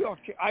 Fuck your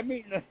chicken. I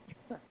mean.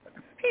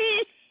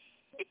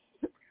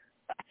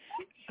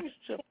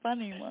 It's a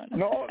funny one.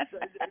 No.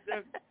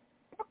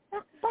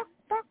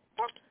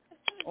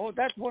 Oh,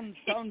 that one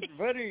sounds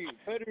very,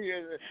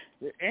 very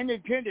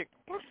energetic.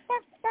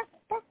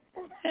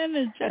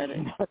 Energetic.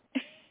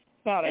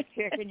 Not a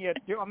chicken, you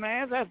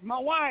dumbass. That's my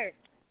wife.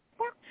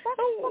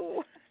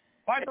 Oh.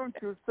 Why don't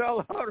you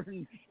sell her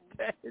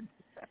instead?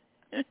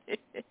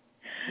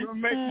 You'll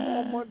make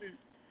more money.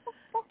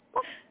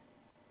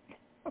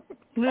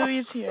 Louis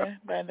is here,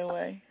 by the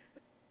way.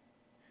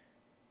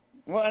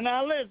 Well,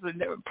 now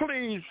listen,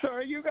 please,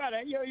 sir. You're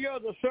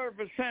the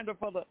service center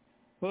for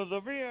the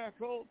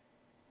vehicle.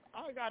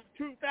 I got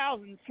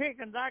 2,000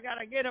 chickens. I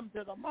gotta get them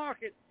to the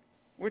market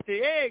with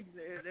the eggs.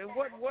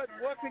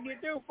 What can you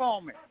do for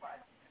me?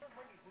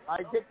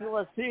 I get to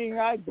a seeing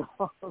eye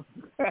dog.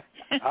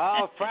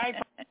 Oh, Frank.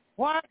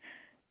 What?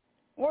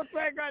 What's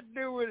that got to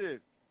do with it?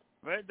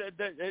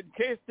 In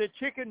case the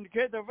chicken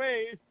get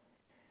away,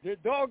 the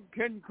dog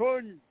can go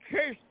and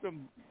chase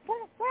them.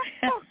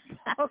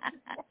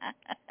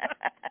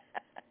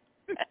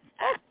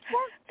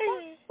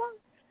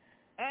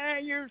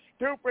 Hey, you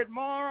stupid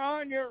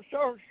moron. You're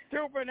so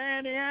stupid,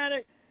 Annie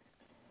Acid.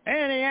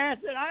 Annie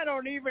Acid, I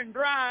don't even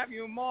drive,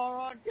 you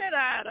moron. Get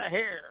out of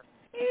here.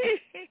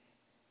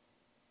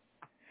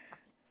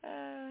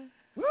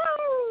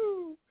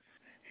 Woo!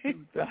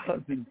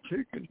 2,000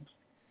 chickens.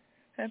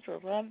 That's a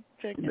lot of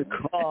chickens. In the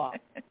car.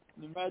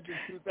 Imagine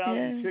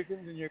 2,000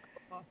 chickens in your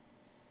car.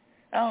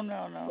 Oh,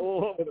 no.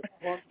 All over the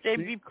front They'd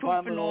seat, be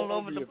pooping all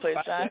over the place.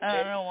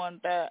 I don't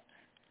want that.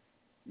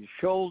 Your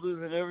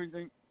shoulders and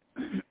everything.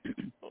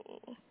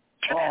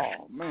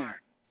 Oh, man.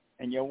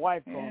 And your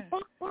wife going,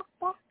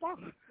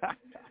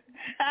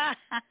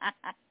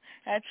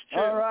 That's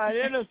true. All right,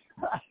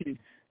 Innersight.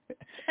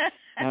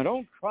 Now,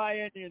 don't try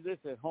any of this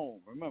at home.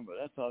 Remember,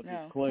 that's our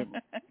disclaimer.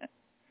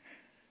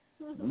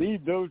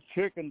 Leave those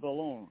chickens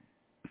alone.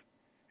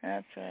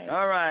 That's right.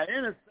 All right,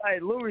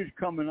 Innersight. Louis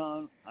coming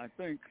on, I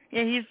think.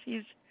 Yeah, he's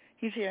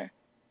here.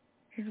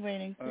 He's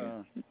waiting.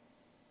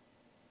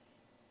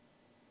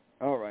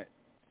 All right.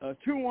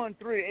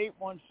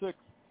 213-816-1650.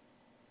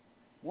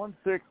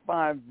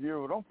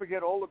 Don't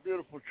forget all the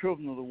beautiful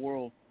children of the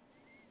world.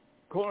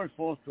 Clarence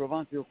Foster,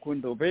 Avanti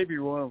Quindo, Baby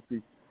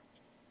Royalty,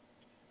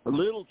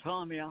 Little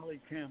Tommy, Ollie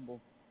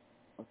Campbell,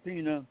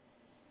 Athena,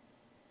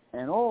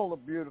 and all the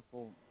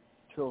beautiful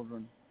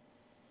children.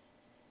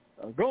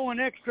 Go an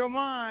extra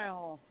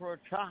mile for a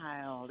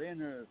child.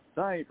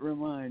 Innersight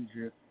reminds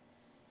you.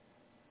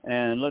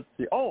 And let's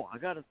see. Oh, I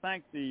got to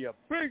thank the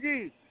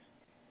Piggies,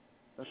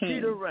 the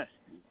Peter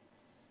Rescue.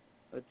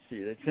 Let's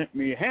see. They sent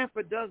me half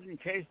a dozen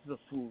cases of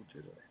food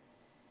today.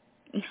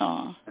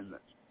 Aww. And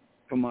that's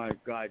for my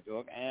guide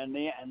dog. And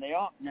they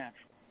are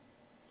natural.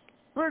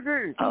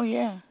 Piggies. Oh,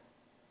 yeah.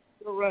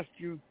 Peter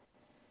Rescue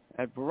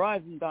at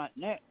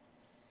Verizon.net.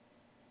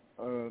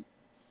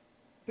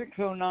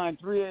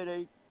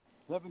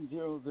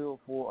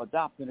 609-388-7004.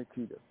 Adopt an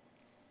Akita.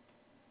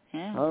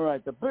 Yeah. All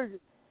right. The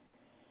Piggies.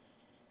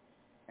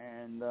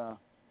 And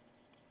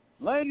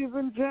ladies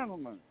and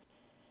gentlemen,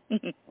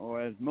 or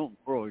as Milton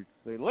Freud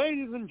say,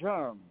 ladies and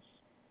charms,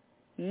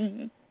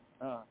 it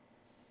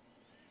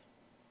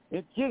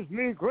gives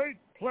me great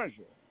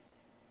pleasure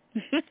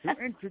to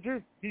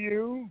introduce to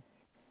you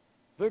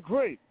the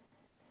great,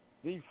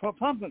 the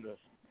flapompous,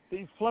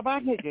 the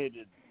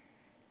flabbergasted,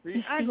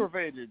 the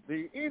aggravated,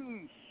 the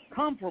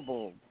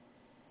incomparable,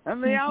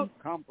 and the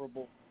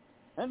outcomparable,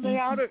 and the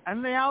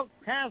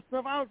outcast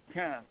of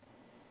outcasts,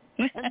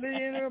 and the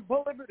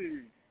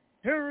inability.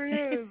 Here he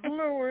is,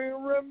 Louis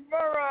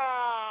Rivera.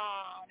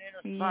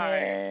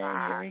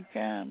 Yeah, here he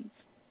comes.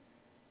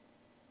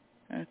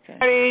 Okay.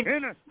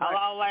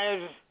 Hello,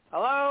 ladies.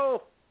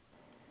 Hello.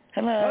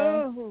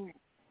 Hello.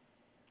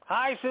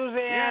 Hi, Suzanne.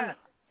 Yeah.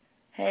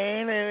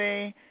 Hey,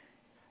 Louis.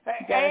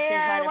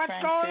 Hey,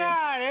 what's going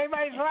on?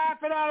 Everybody's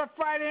laughing on a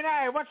Friday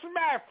night. What's the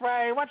matter,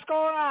 Friday? What's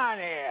going on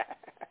here?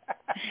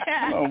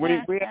 Well,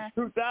 we have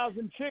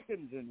 2,000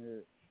 chickens in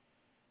here.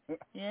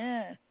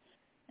 Yeah.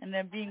 And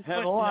they're being put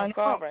in the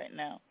car right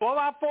now. Well,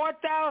 about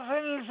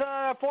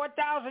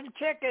 4,000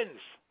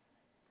 chickens.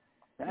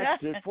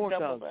 That's it,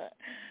 4,000.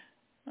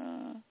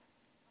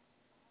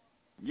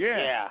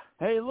 Yeah.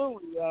 Hey,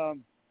 Louis,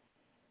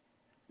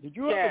 did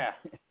you ever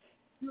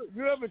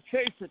you ever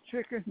chase a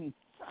chicken?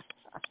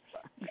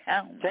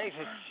 Chase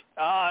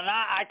a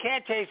I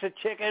can't chase a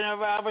chicken.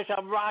 I wish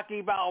I'm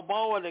Rocky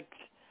Balboa to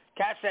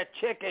catch that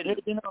chicken.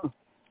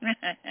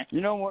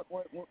 You know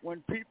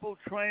when people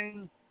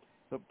train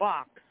the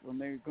box, when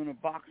they're going to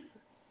box,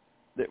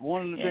 that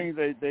one of the things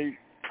they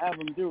have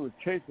them do is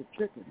chase a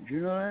chicken. Do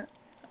you know that?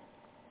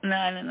 No,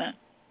 I don't know.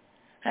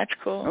 That's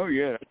cool. Oh,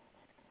 yeah. It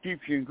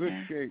keeps you in good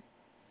shape.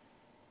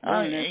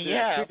 Oh,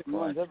 yeah, chicken of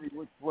course. runs every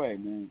which way,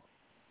 man.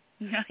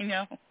 I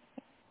know.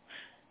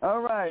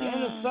 All right,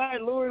 Innersight,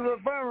 Louis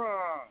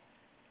Rivera.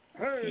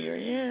 Hey. Here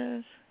he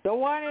is. The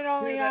one and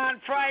only on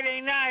Friday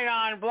night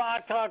on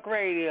Blog Talk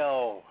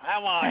Radio.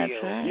 How are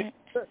you? Right.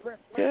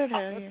 Good, how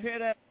are you? Let's hear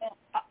that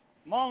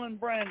Marlon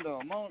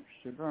Brando. Marlon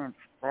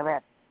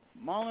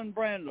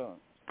Brando.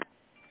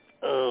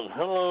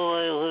 Hello,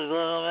 ladies and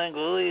gentlemen.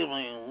 Good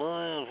evening.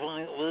 My name is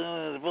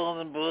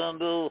Marlon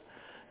Brando,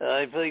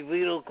 I play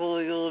Vito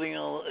Corleone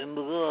in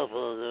The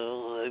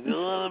Godfather. If you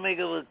want to make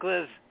a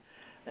request,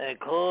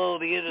 call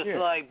the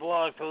Innersight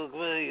block for the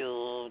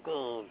radio, of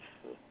course.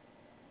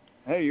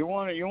 Hey, you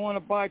want to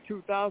buy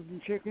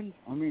 2,000 chickens?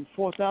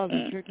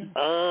 4,000 chickens?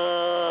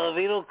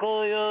 Vito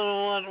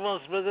Corleone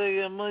wants spaghetti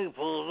and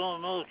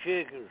meatballs, no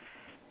chickens.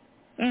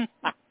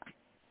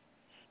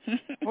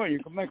 Well, you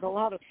can make a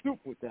lot of soup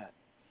with that.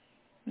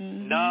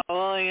 Mm-hmm. No,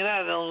 only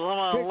that,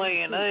 someone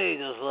laying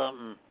eggs or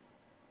something.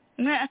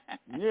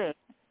 Yeah,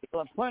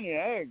 there's plenty of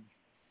eggs.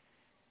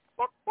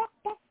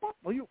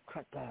 Well, you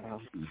cut that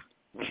out.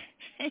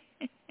 Hey,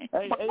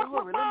 look,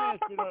 let me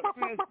ask you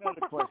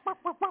another question.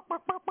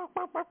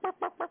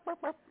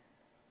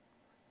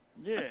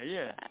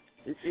 Yeah.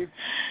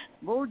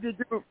 What would you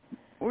do?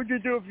 What would you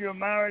do if you were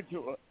married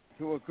to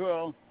a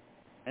girl,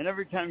 and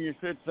every time you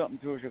said something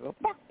to her, she'd go,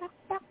 "Buck, buck,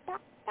 buck,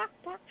 buck, buck,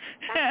 buck."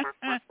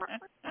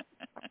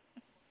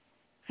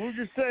 What'd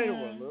you say to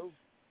her, Lou?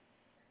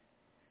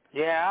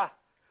 Yeah.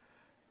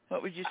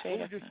 What would you say?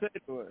 What would you say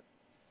to her?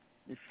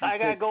 I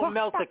gotta go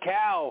milk the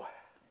cow.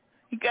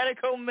 You gotta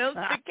go milk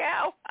the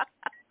cow.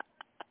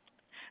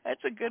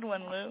 That's a good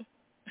one, Lou.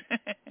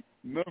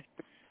 Milk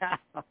the cow.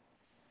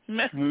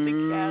 Milk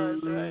the cow,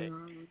 that's right.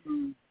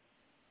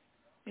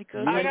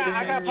 Because I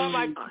gotta put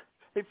my,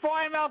 before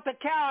I milk the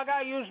cow, I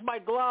gotta use my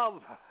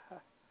glove.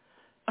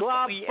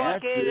 Bucket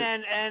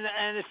and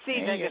the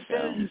seat I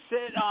can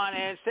sit on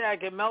it so I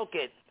can milk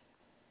it.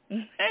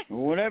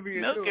 Whatever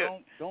you do,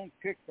 don't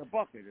kick the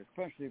bucket,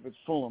 especially if it's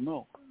full of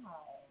milk.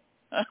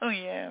 Oh,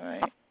 yeah,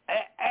 right.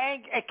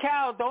 Hey,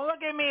 cow, don't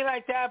look at me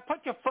like that.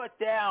 Put your foot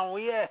down, will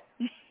you?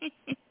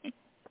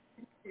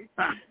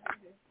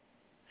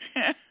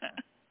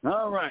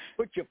 All right,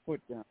 put your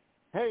foot down.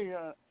 Hey,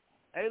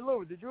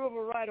 Lou, did you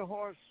ever ride a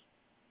horse?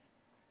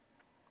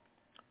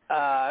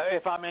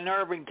 If I'm an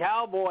urban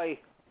cowboy.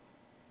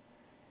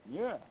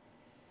 Yeah.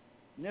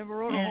 Never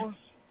rode a horse?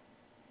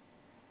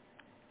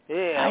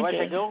 Yeah, I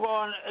did. Go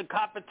on a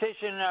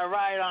competition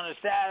ride on a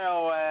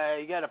saddle,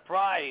 you get a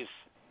prize.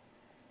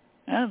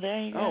 Oh,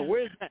 there you go. Oh,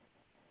 where's that?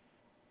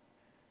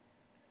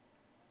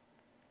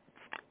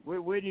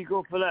 Where do you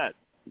go for that?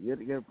 You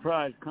get a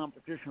prize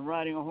competition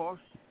riding a horse?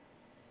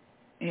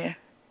 Yeah.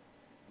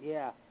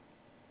 Yeah.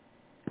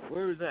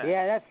 Where is that?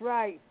 Yeah, that's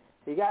right.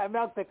 You got to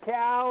milk the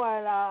cow,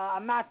 and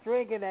I'm not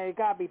drinking it. You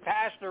got to be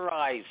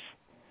pasteurized.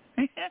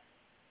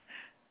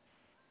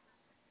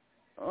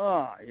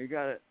 Oh, you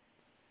got to.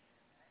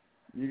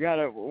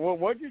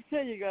 What'd you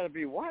say? You got to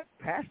be what?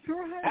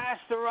 Pasteurized?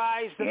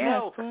 Pasteurize the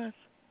milk. Of course.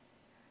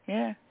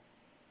 Yeah.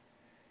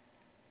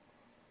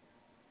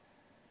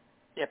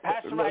 Yeah,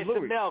 pasteurize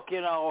the milk,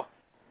 you know.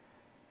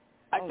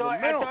 I thought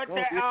that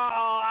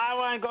I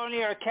want to go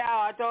near a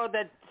cow. I thought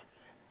that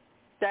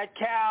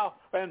cow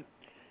and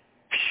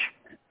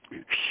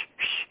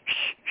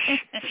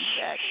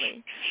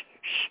exactly.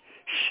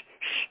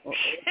 Well,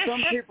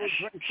 some people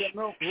drink the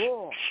milk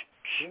raw.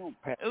 They don't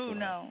pasteurize. Ooh,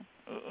 no.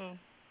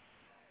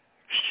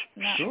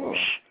 Not sure.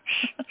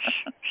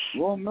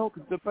 Raw milk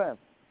is the best.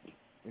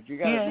 But you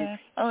gotta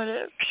it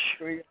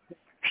is.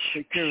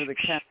 Take care of the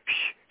cat.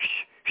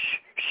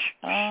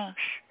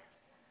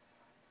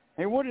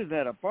 Hey, what is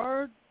that? A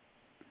bird?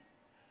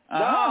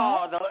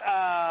 No,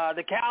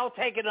 the cow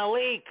taking a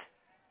leak.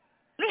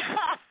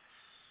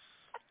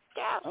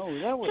 Cow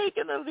that was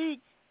taking a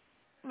leak.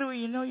 Louis,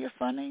 you know you're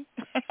funny.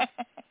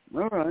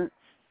 All right.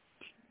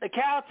 The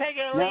cow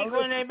taking a leak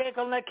when they make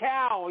them the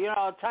cow, you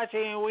know,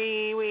 touching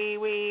wee.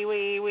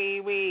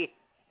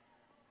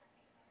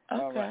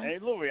 Okay. All right. Hey,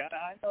 Louis,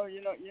 I know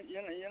you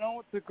know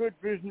what's a good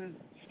business?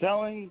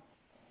 Selling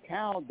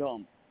cow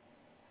dung.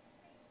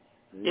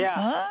 Yeah.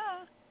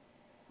 Huh?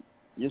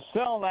 You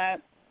sell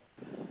that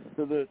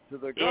to the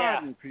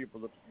garden people,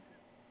 the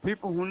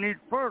people who need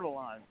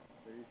fertilizer.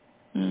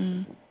 See?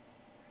 Mm.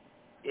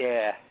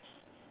 Yeah.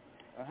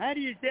 How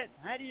do you get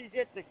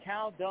the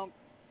cow dung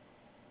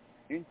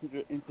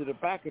into the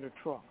back of the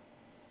truck?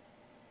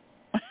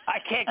 I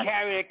can't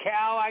carry the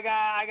cow.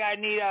 I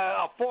need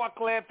a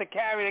forklift to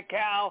carry the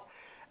cow,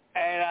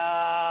 and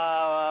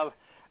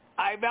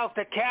I milk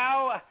the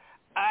cow.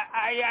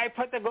 I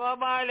put the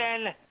glove on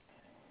and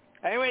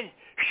I went.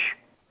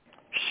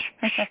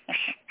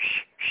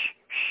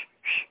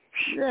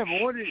 Yeah,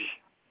 but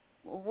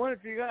what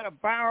if you got a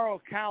barrel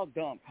of cow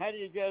dump? How do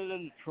you get it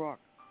in the truck?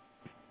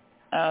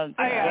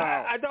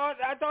 I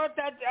thought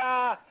that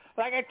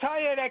like I tell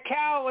you, the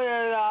cow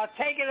was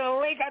taking a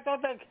leak. I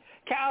thought the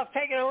cow's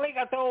taking a leak.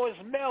 I thought it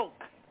was milk.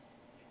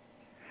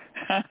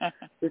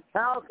 The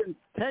cow can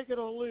take it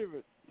or leave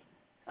it.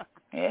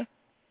 Yeah.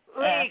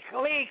 Leak.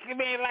 You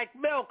mean like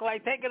milk,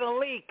 like taking a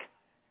leak.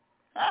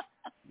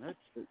 That's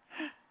it.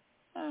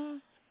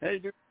 Hey,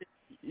 dude,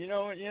 you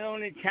know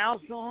any cow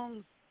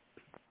songs?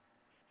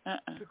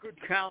 It's a good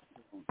cow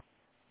song.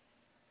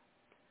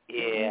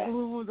 Yeah.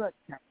 What was that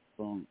cow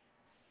song?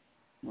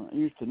 Well, I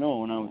used to know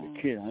when I was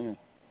a kid.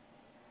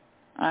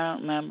 I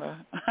don't remember.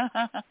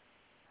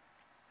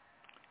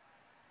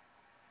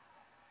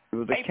 It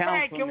was a Hey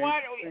Frank,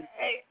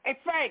 hey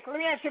Frank, let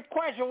me ask you a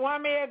question.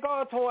 Want me to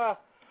go to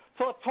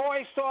a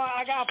toy store.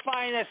 I gotta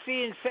find a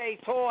See and Say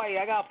toy.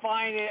 I gotta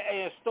find it in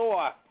a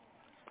store.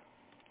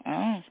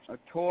 Oh. A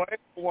toy?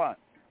 What?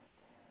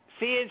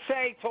 See and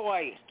Say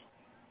toy.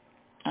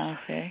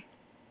 Okay.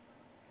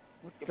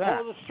 What's You that?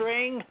 pull the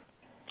string.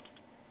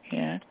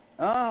 Yeah.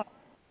 Oh,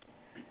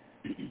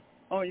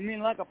 you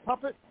mean like a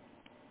puppet?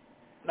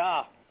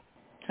 No.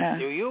 Huh.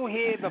 Do you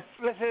hear the?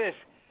 Listen to this.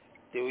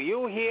 Do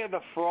you hear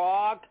the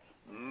frog?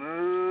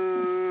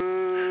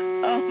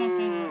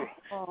 Oh,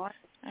 Oh,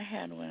 I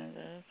had one of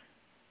those.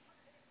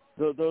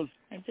 those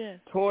I did.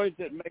 toys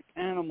that make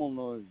animal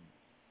noises.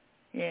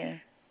 Yeah.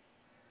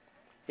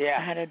 I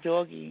Yeah. had a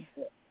doggy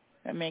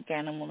that make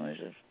animal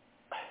noises.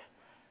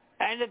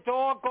 And the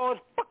dog goes.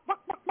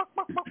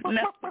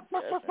 No, it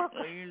doesn't.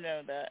 Well, you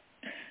know that.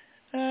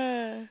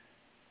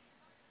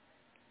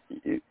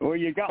 Or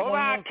you got What one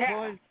about of those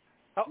cow?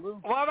 toys?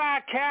 What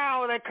about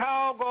cow? The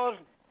cow goes.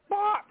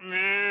 Bark.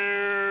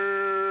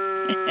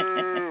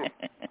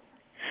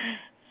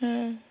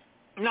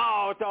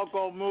 No, it don't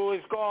go moo.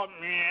 It's called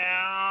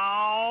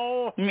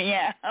meow.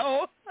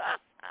 Meow.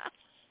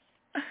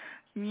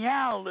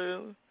 Meow,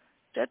 Lou.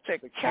 That's a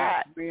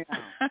cat. Meow.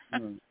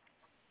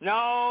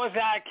 No, it's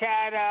not a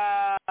cat.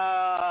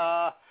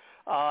 A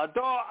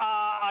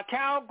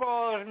cow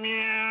goes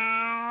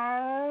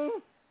meow.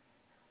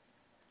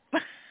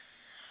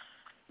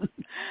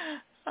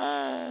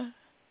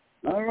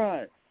 All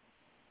right.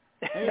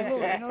 Hey,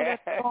 look, you know that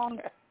song?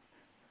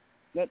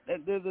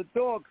 There's a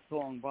dog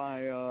song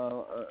by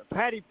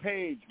Patti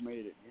Page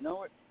made it. You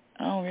know it?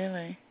 Oh,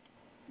 really?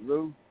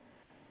 Lou?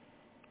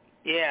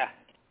 Yeah.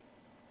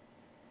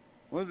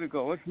 What's it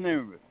called? What's the name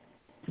of it?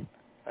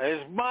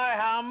 It's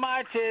how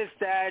much is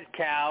that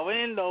cow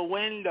in the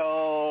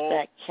window?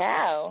 That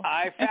cow?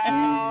 I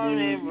found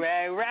a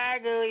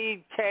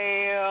raggedy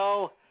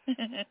tail.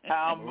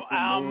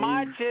 How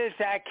much is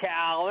that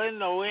cow in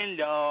the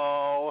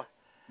window?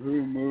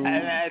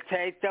 And I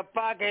take the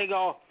bucket and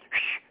go.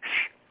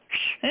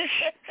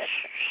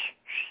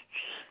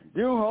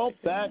 You hope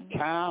that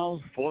cow's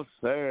for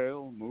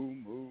sale, moo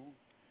moo.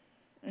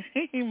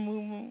 Moo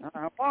moo.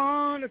 I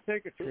want to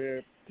take a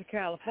trip to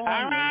California.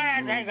 All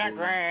right, take a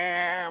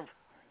trip.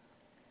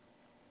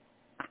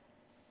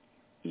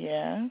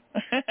 Yeah.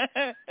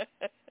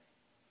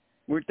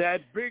 With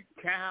that big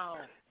cow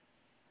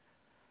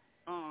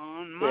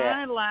on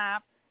my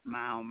lap,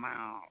 meow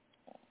meow.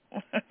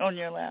 On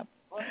your lap.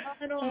 But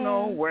I don't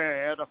know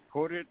where to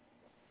put it.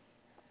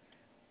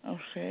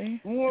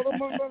 Okay. What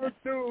am I gonna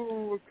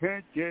do? I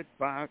can't get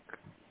back.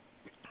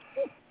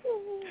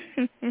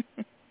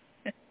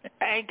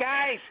 Hey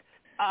guys,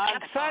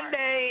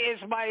 Sunday is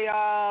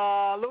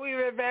my Louis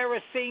Rivera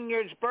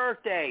Sr.'s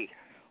birthday.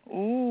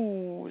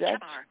 Ooh,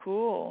 that's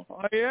cool.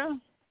 Oh yeah?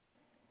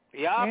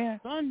 Yup. Yeah.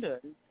 Sunday.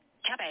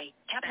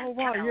 Oh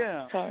wow,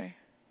 yeah. Sorry.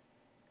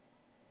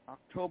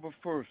 October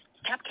 1st.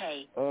 Tap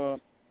K.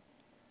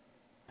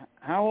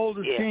 How old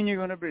is Senior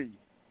gonna be?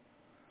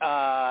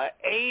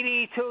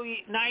 92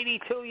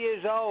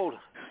 years old.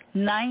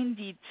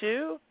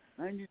 92?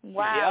 92.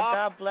 Wow, Yep.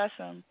 God bless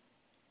him.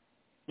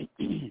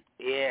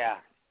 Yeah.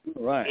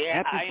 All right.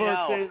 Yeah, Happy I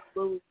birthday, know.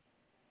 Louis.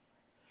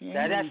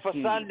 Yeah. That's for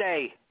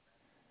Sunday.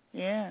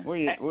 Yeah.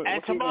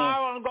 And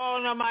tomorrow I'm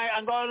going to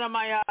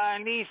my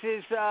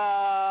niece's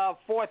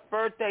 4th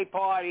birthday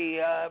party.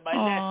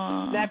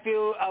 My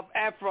nephew of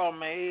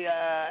Ephraim.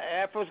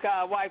 Ephraim's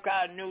wife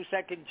got a new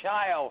second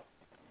child.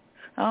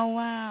 Oh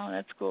wow,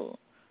 that's cool.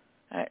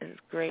 That is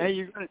great.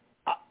 Hey,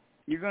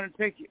 you're gonna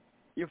take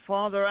your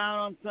father out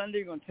on Sunday?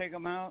 You're gonna take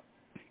him out?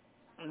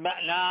 No,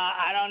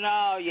 I don't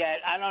know yet.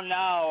 I don't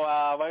know.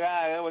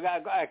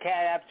 I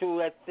can't have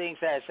two things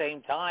at the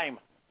same time.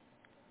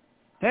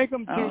 Take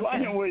him to. Okay. I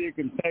know where you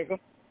can take him.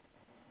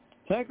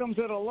 Take him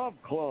to the Love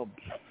Club.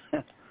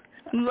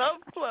 Love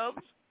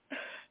clubs?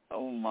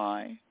 Oh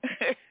my.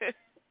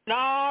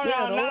 No,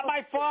 not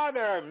my Club.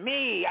 father.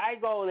 Me. I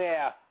go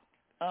there.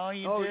 Oh,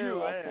 you Oh, do?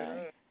 you.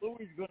 Okay.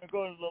 Louis gonna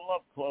go to the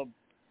Love Club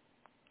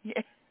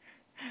Yeah.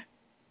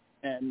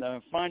 and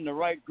find the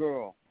right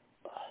girl.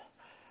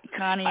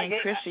 Connie and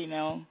Chrissy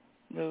know,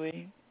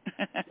 Louis.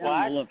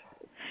 What?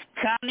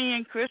 Connie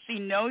and Chrissy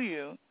know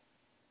you.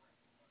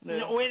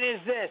 Lou. When is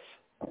this?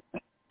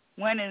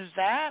 When is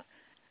that?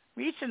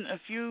 Recent,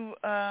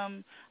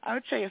 I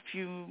would say a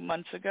few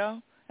months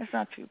ago. It's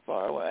not too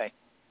far away.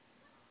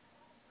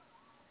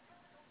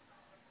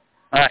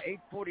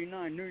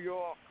 849 New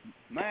York.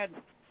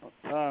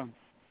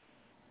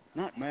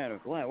 Not mad or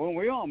glad. Well,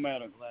 we all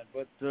mad or glad,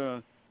 but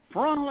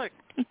Frolic.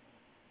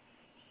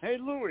 Hey,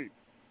 Louis.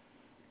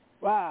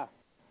 Wow.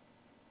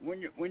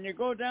 When you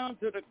go down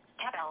to the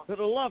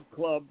Love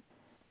Club,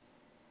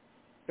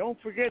 don't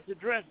forget to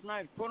dress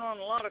nice. Put on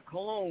a lot of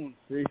cologne.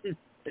 See?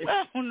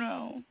 Oh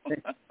no.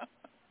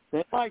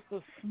 They like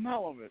the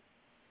smell of it.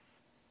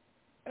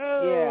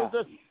 Oh,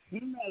 the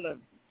smell of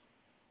it.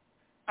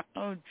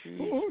 Oh, geez.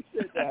 Who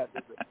said that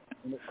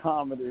in a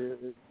comedy?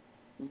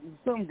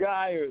 Some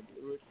guy or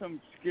some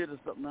skit or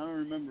something. I don't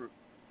remember.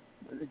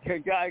 The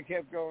guy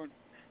kept going,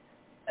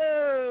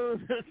 oh,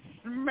 the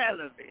smell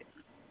of it.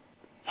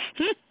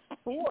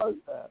 Who was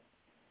that?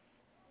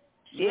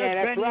 Yeah,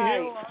 that's Benny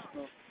right.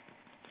 Hill?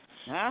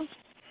 Huh?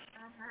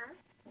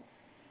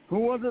 Who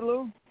was it,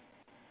 Lou?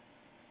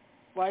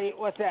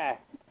 What's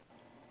that?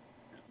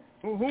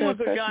 Who was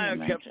the guy who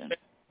kept mentioned.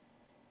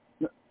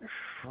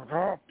 Shut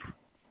up.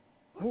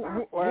 Who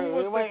was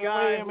What the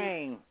guy do you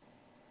mean?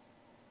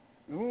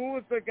 Who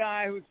was the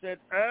guy who said,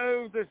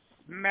 "Oh, the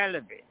smell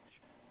of it,"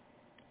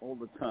 all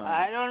the time?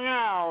 I don't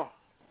know.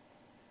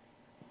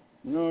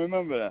 You don't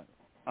remember that?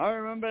 I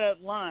remember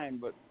that line,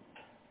 but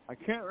I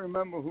can't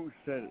remember who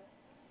said it.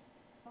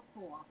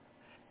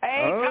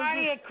 Hey, Oh,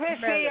 Connie and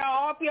Chrissy,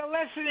 I hope you're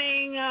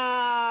listening.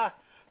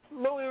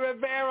 Louis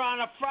Rivera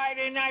on a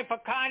Friday night for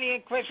Connie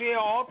and Chrissy. I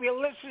hope you're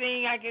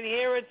listening. I can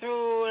hear it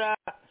through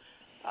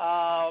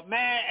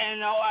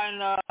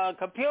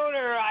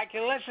computer. I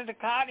can listen to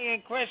Connie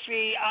and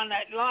Chrissy on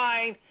that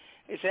line.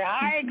 They say,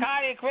 "Hi,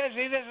 Connie and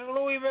Chrissy. This is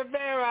Louis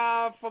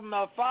Rivera from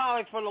the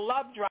Follies for the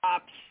Love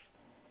Drops."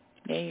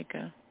 There you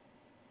go.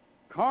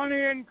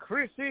 Connie and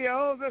Chrissy,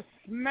 oh, the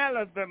smell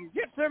of them.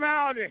 Get them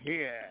out of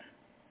here.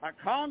 I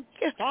can't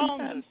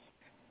stand it.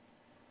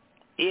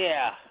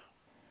 Yeah.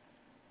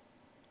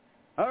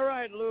 All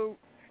right, Lou.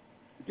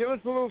 Give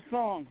us a little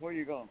song before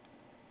you go.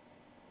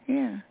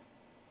 Yeah.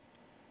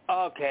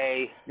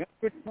 Okay. You got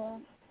a good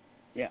song?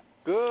 Yeah.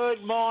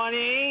 Good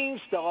morning,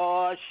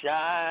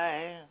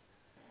 starshine.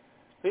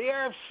 The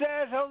earth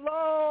says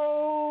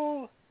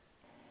hello.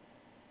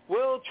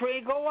 We'll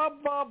twinkle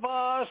above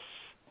us.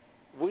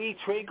 We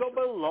twinkle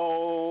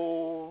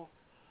below.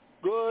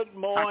 Good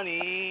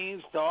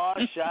morning,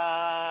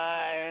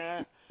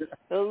 starshine.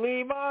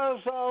 Leave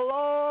us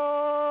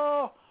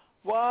alone.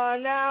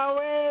 1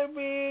 hour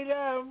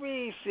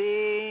we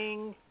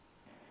sing.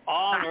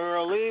 On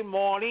early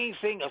morning,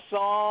 sing a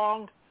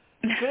song.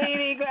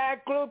 Cleany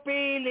glack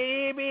gloopy,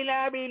 leeby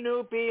labby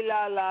noopy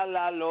la la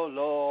la lo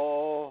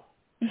lo.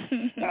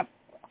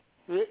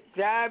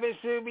 Sabby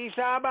sooby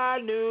saba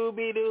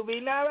nooby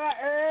dooby naba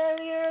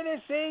earlier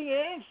the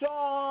singing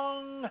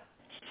song.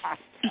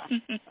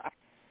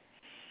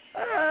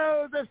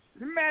 Oh, the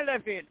smell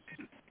of it.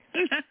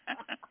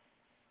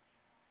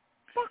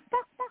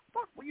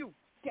 Fuck. Will you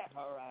get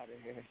her out of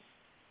here?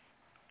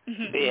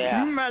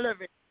 Yeah. The smell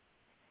of it.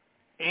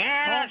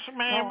 Yeah, that's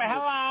me.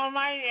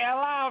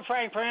 Hello,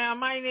 Frankfurt.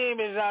 My name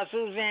is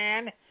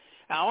Suzanne.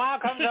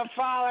 Welcome to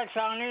Follies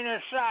on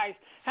Innersight.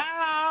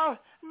 Hello,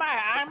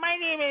 my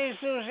name is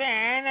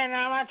Suzanne, and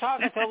I'm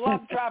talking to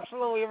Love Drops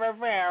Louis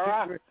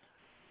Rivera.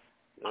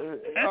 All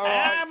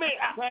right.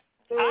 Wait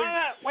a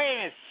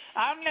minute.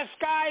 I'm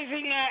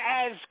disguising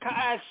as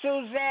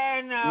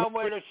Suzanne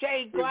with the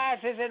shade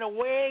glasses and a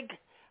wig.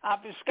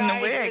 I'm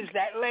disguising as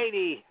that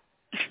lady.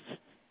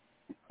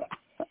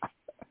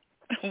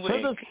 So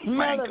the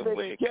smell of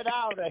it, get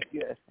out of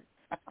here.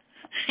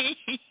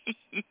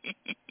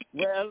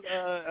 Well,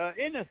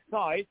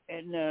 Innersight,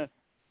 and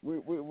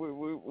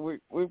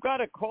we've got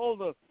to call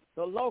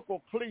the local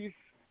police.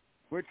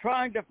 We're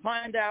trying to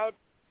find out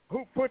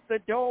who put the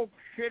dog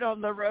shit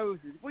on the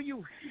roses. Will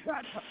you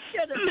shut up?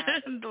 Get him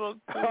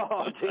out.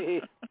 Oh,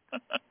 gee.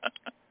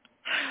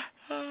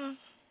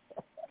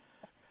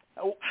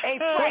 Hey,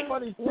 Frank, where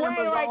do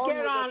I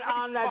get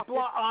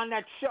on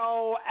that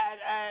show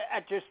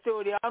at your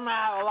studio? I'm gonna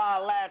have a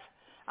lot of laughs.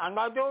 I'm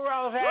gonna do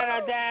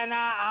Rosanna Dana.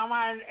 I'm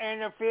gonna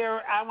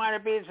interfere. I'm gonna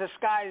be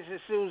disguised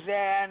as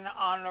Suzanne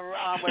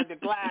with the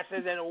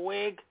glasses and a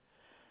wig.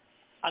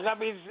 I'm gonna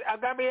be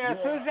a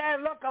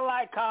Suzanne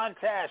look-alike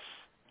contest.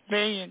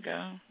 There you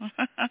go.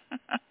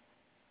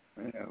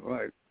 Yeah,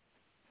 right.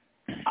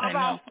 How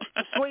about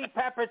sweet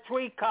pepper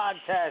tweet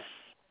contest?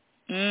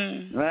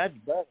 That's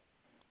better.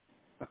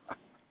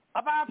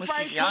 How about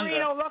Frank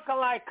Torino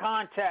look-alike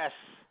contest?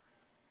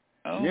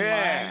 Oh,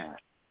 yeah. My.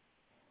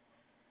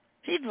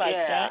 He'd like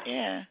that,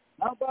 yeah.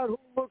 How about who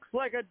looks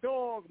like a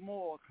dog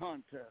more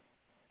contest?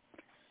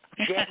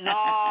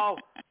 No.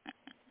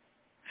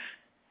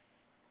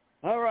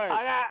 All right.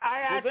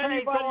 I got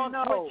trade dogs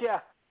with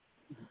you.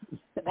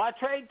 Want to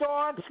trade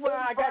dogs? Well,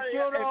 I got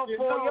judo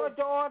for your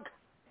dog.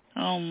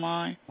 Oh,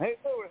 my. Hey,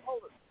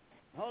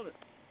 hold it.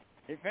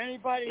 If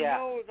anybody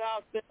knows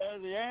out there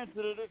the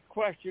answer to this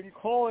question,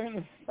 call in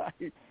the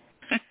site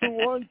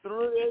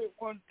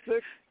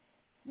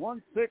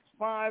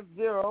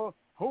 213-816-1650.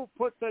 Who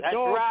put the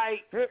dog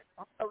shit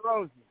on the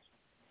roses?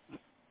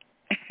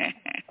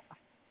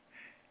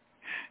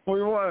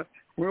 We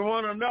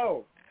want to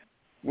know.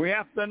 We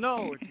have to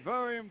know. It's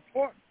very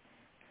important.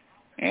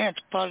 Yeah,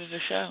 it's part of the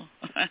show.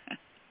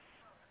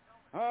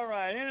 All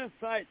right,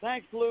 Innersight.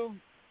 Thanks, Lou.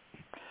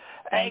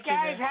 Hey,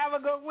 guys, have a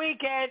good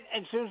weekend.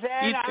 And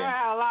Suzanne, I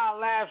had a lot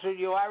of laughs with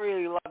you. I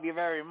really love you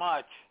very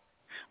much.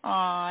 Oh,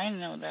 I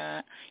know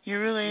that.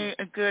 You're really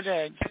a good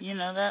egg. You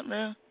know that,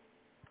 Lou?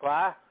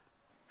 What?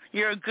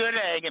 You're a good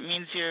egg. It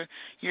means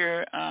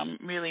you're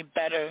really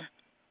better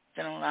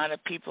than a lot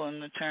of people in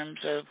the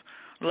terms of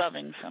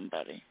loving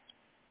somebody.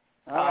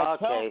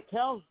 Okay.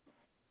 Tell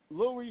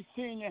Louis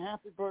Sr.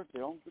 happy birthday.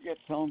 Don't forget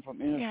to tell him from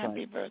Innersight. Yeah,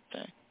 happy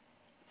birthday.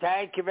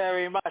 Thank you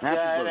very much. Happy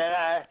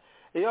birthday.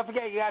 Don't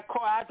forget, I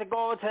have to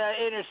go to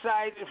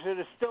Innersight to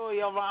the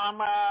studio. I'm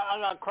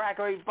gonna crack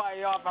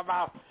everybody up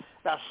about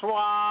the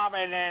Swab,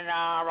 and then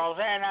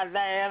Rosanna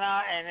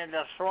Diana, and then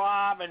the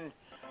Swab, and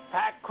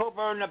Pat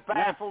Cooper in the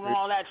bathroom, and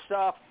all that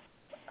stuff.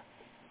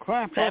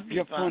 Crap up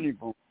your funny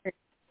bone.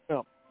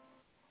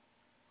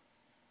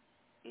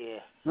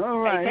 Yeah. All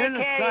right. Hey, take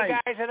care, you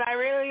guys, and I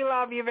really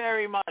love you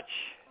very much.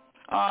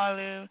 Oh,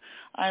 Lou,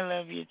 I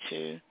love you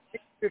too.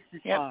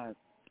 55. Yep.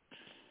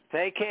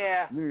 Take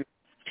care.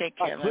 Take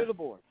care. Clear the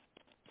board.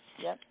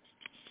 Yep.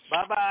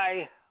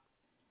 Bye-bye.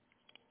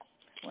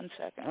 1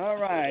 second. All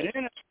right.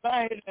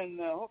 Innersight, and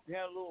hope you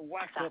had a little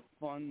whack-up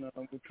fun.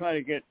 We'll try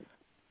to get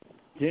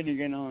Jenny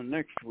again on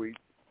next week.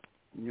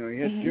 You know,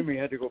 Jimmy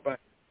had to go back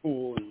to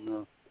school, and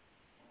I'll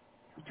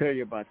tell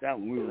you about that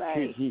when we were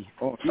kids. He beat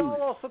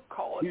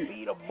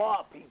him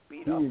up. He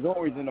was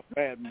always in a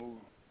bad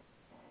mood.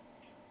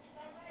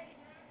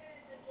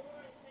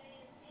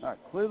 All right,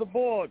 clear the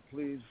board,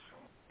 please.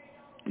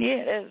 Yeah,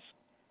 it is.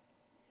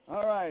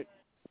 All right.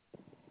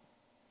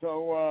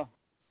 So,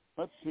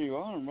 let's see. I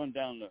want to run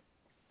down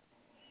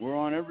we're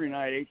on every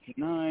night, 8 to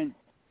 9.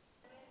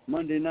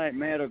 Monday night,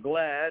 mad or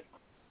glad.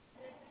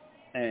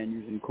 And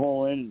you can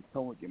call in and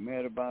tell what you're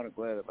mad about or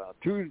glad about.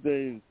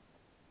 Tuesdays,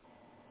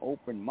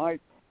 open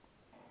mic.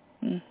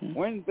 Mm-hmm.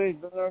 Wednesday's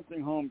the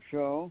nursing home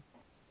show.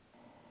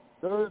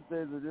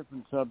 Thursday's a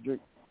different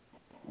subject.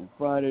 And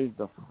Friday's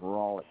the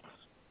frolics.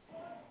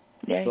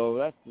 Yay. So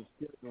that's the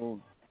schedule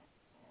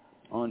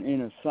on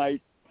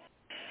Innersight.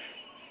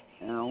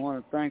 And I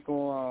want to thank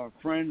all our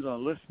friends, our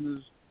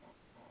listeners,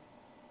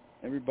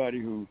 everybody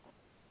who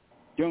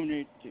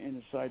donates to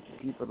Innersight to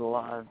keep it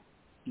alive,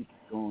 keep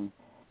it going.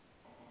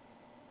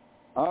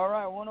 All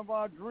right, one of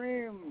our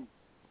dreams,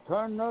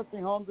 turn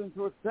nursing homes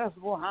into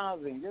accessible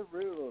housing. Get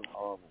rid of those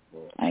horrible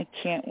places. I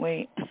can't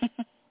wait.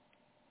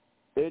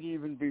 It'd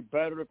even be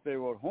better if they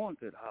were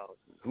haunted houses.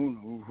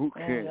 Who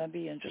cares? Oh, that'd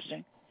be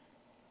interesting.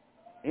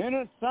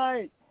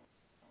 Innersight.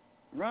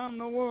 Around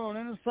the world,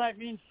 Innersight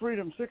means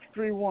freedom.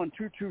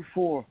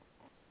 631-224-3090.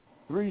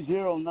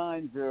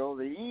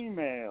 The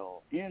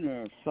email,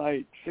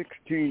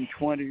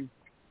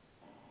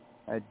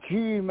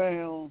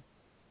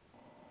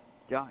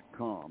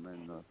 innersight1620@gmail.com.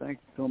 And thank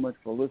you so much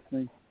for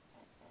listening.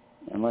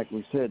 And like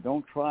we said,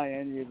 don't try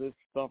any of this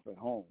stuff at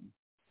home.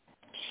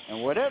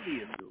 And whatever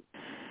you do,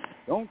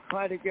 don't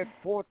try to get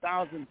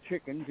 4,000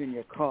 chickens in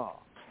your car.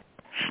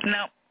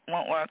 No,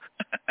 won't work.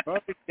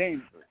 Very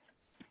dangerous.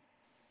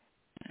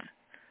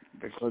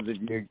 Because if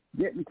you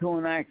get into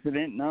an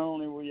accident, not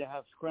only will you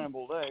have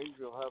scrambled eggs,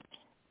 you'll have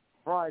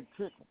fried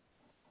chicken.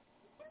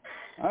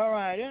 All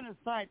right,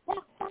 Innersight.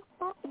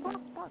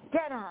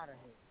 Get out of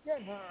here.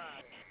 Get her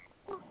out of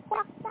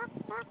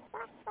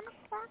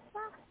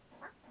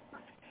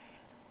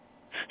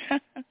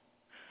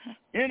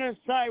here.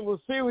 Innersight,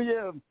 we'll see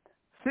you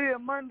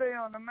Monday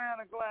on the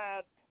Man of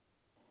Glad.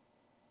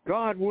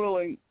 God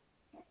willing.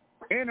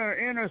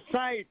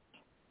 Innersight.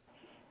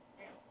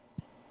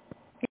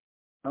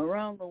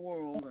 Around the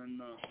world,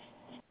 and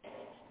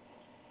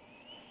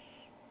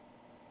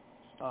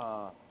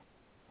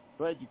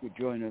glad you could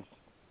join us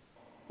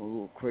for a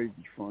little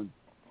crazy fun.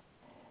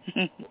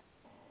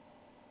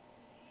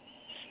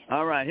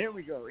 All right, here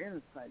we go.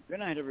 Innersight. Good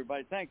night,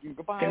 everybody. Thank you.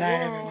 Goodbye. Good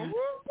night, everyone.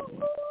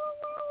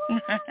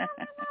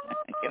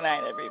 Good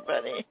night,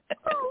 everybody.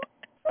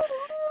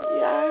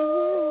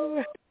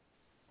 Yahoo!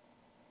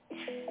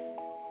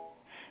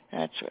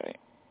 That's right.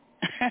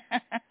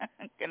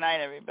 Good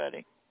night,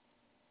 everybody.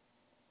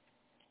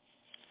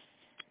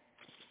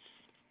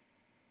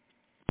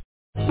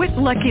 With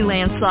Lucky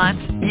Land Slots,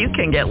 you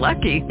can get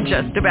lucky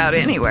just about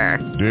anywhere.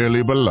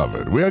 Dearly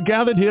beloved, we are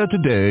gathered here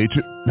today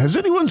to... Has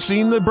anyone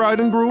seen the bride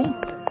and groom?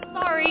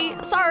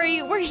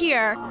 Sorry, we're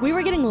here. We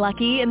were getting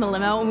lucky in the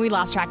limo and we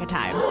lost track of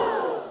time.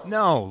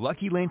 No,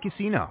 Lucky Land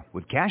Casino,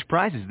 with cash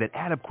prizes that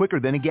add up quicker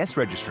than a guest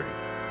registry.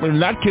 In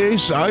that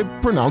case, I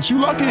pronounce you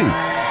lucky.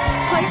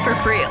 Play for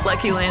free at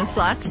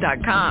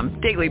LuckyLandSlots.com.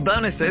 Daily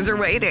bonuses are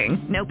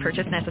waiting. No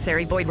purchase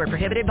necessary. Void where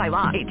prohibited by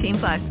law.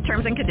 18+.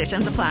 Terms and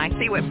conditions apply.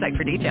 See website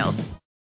for details.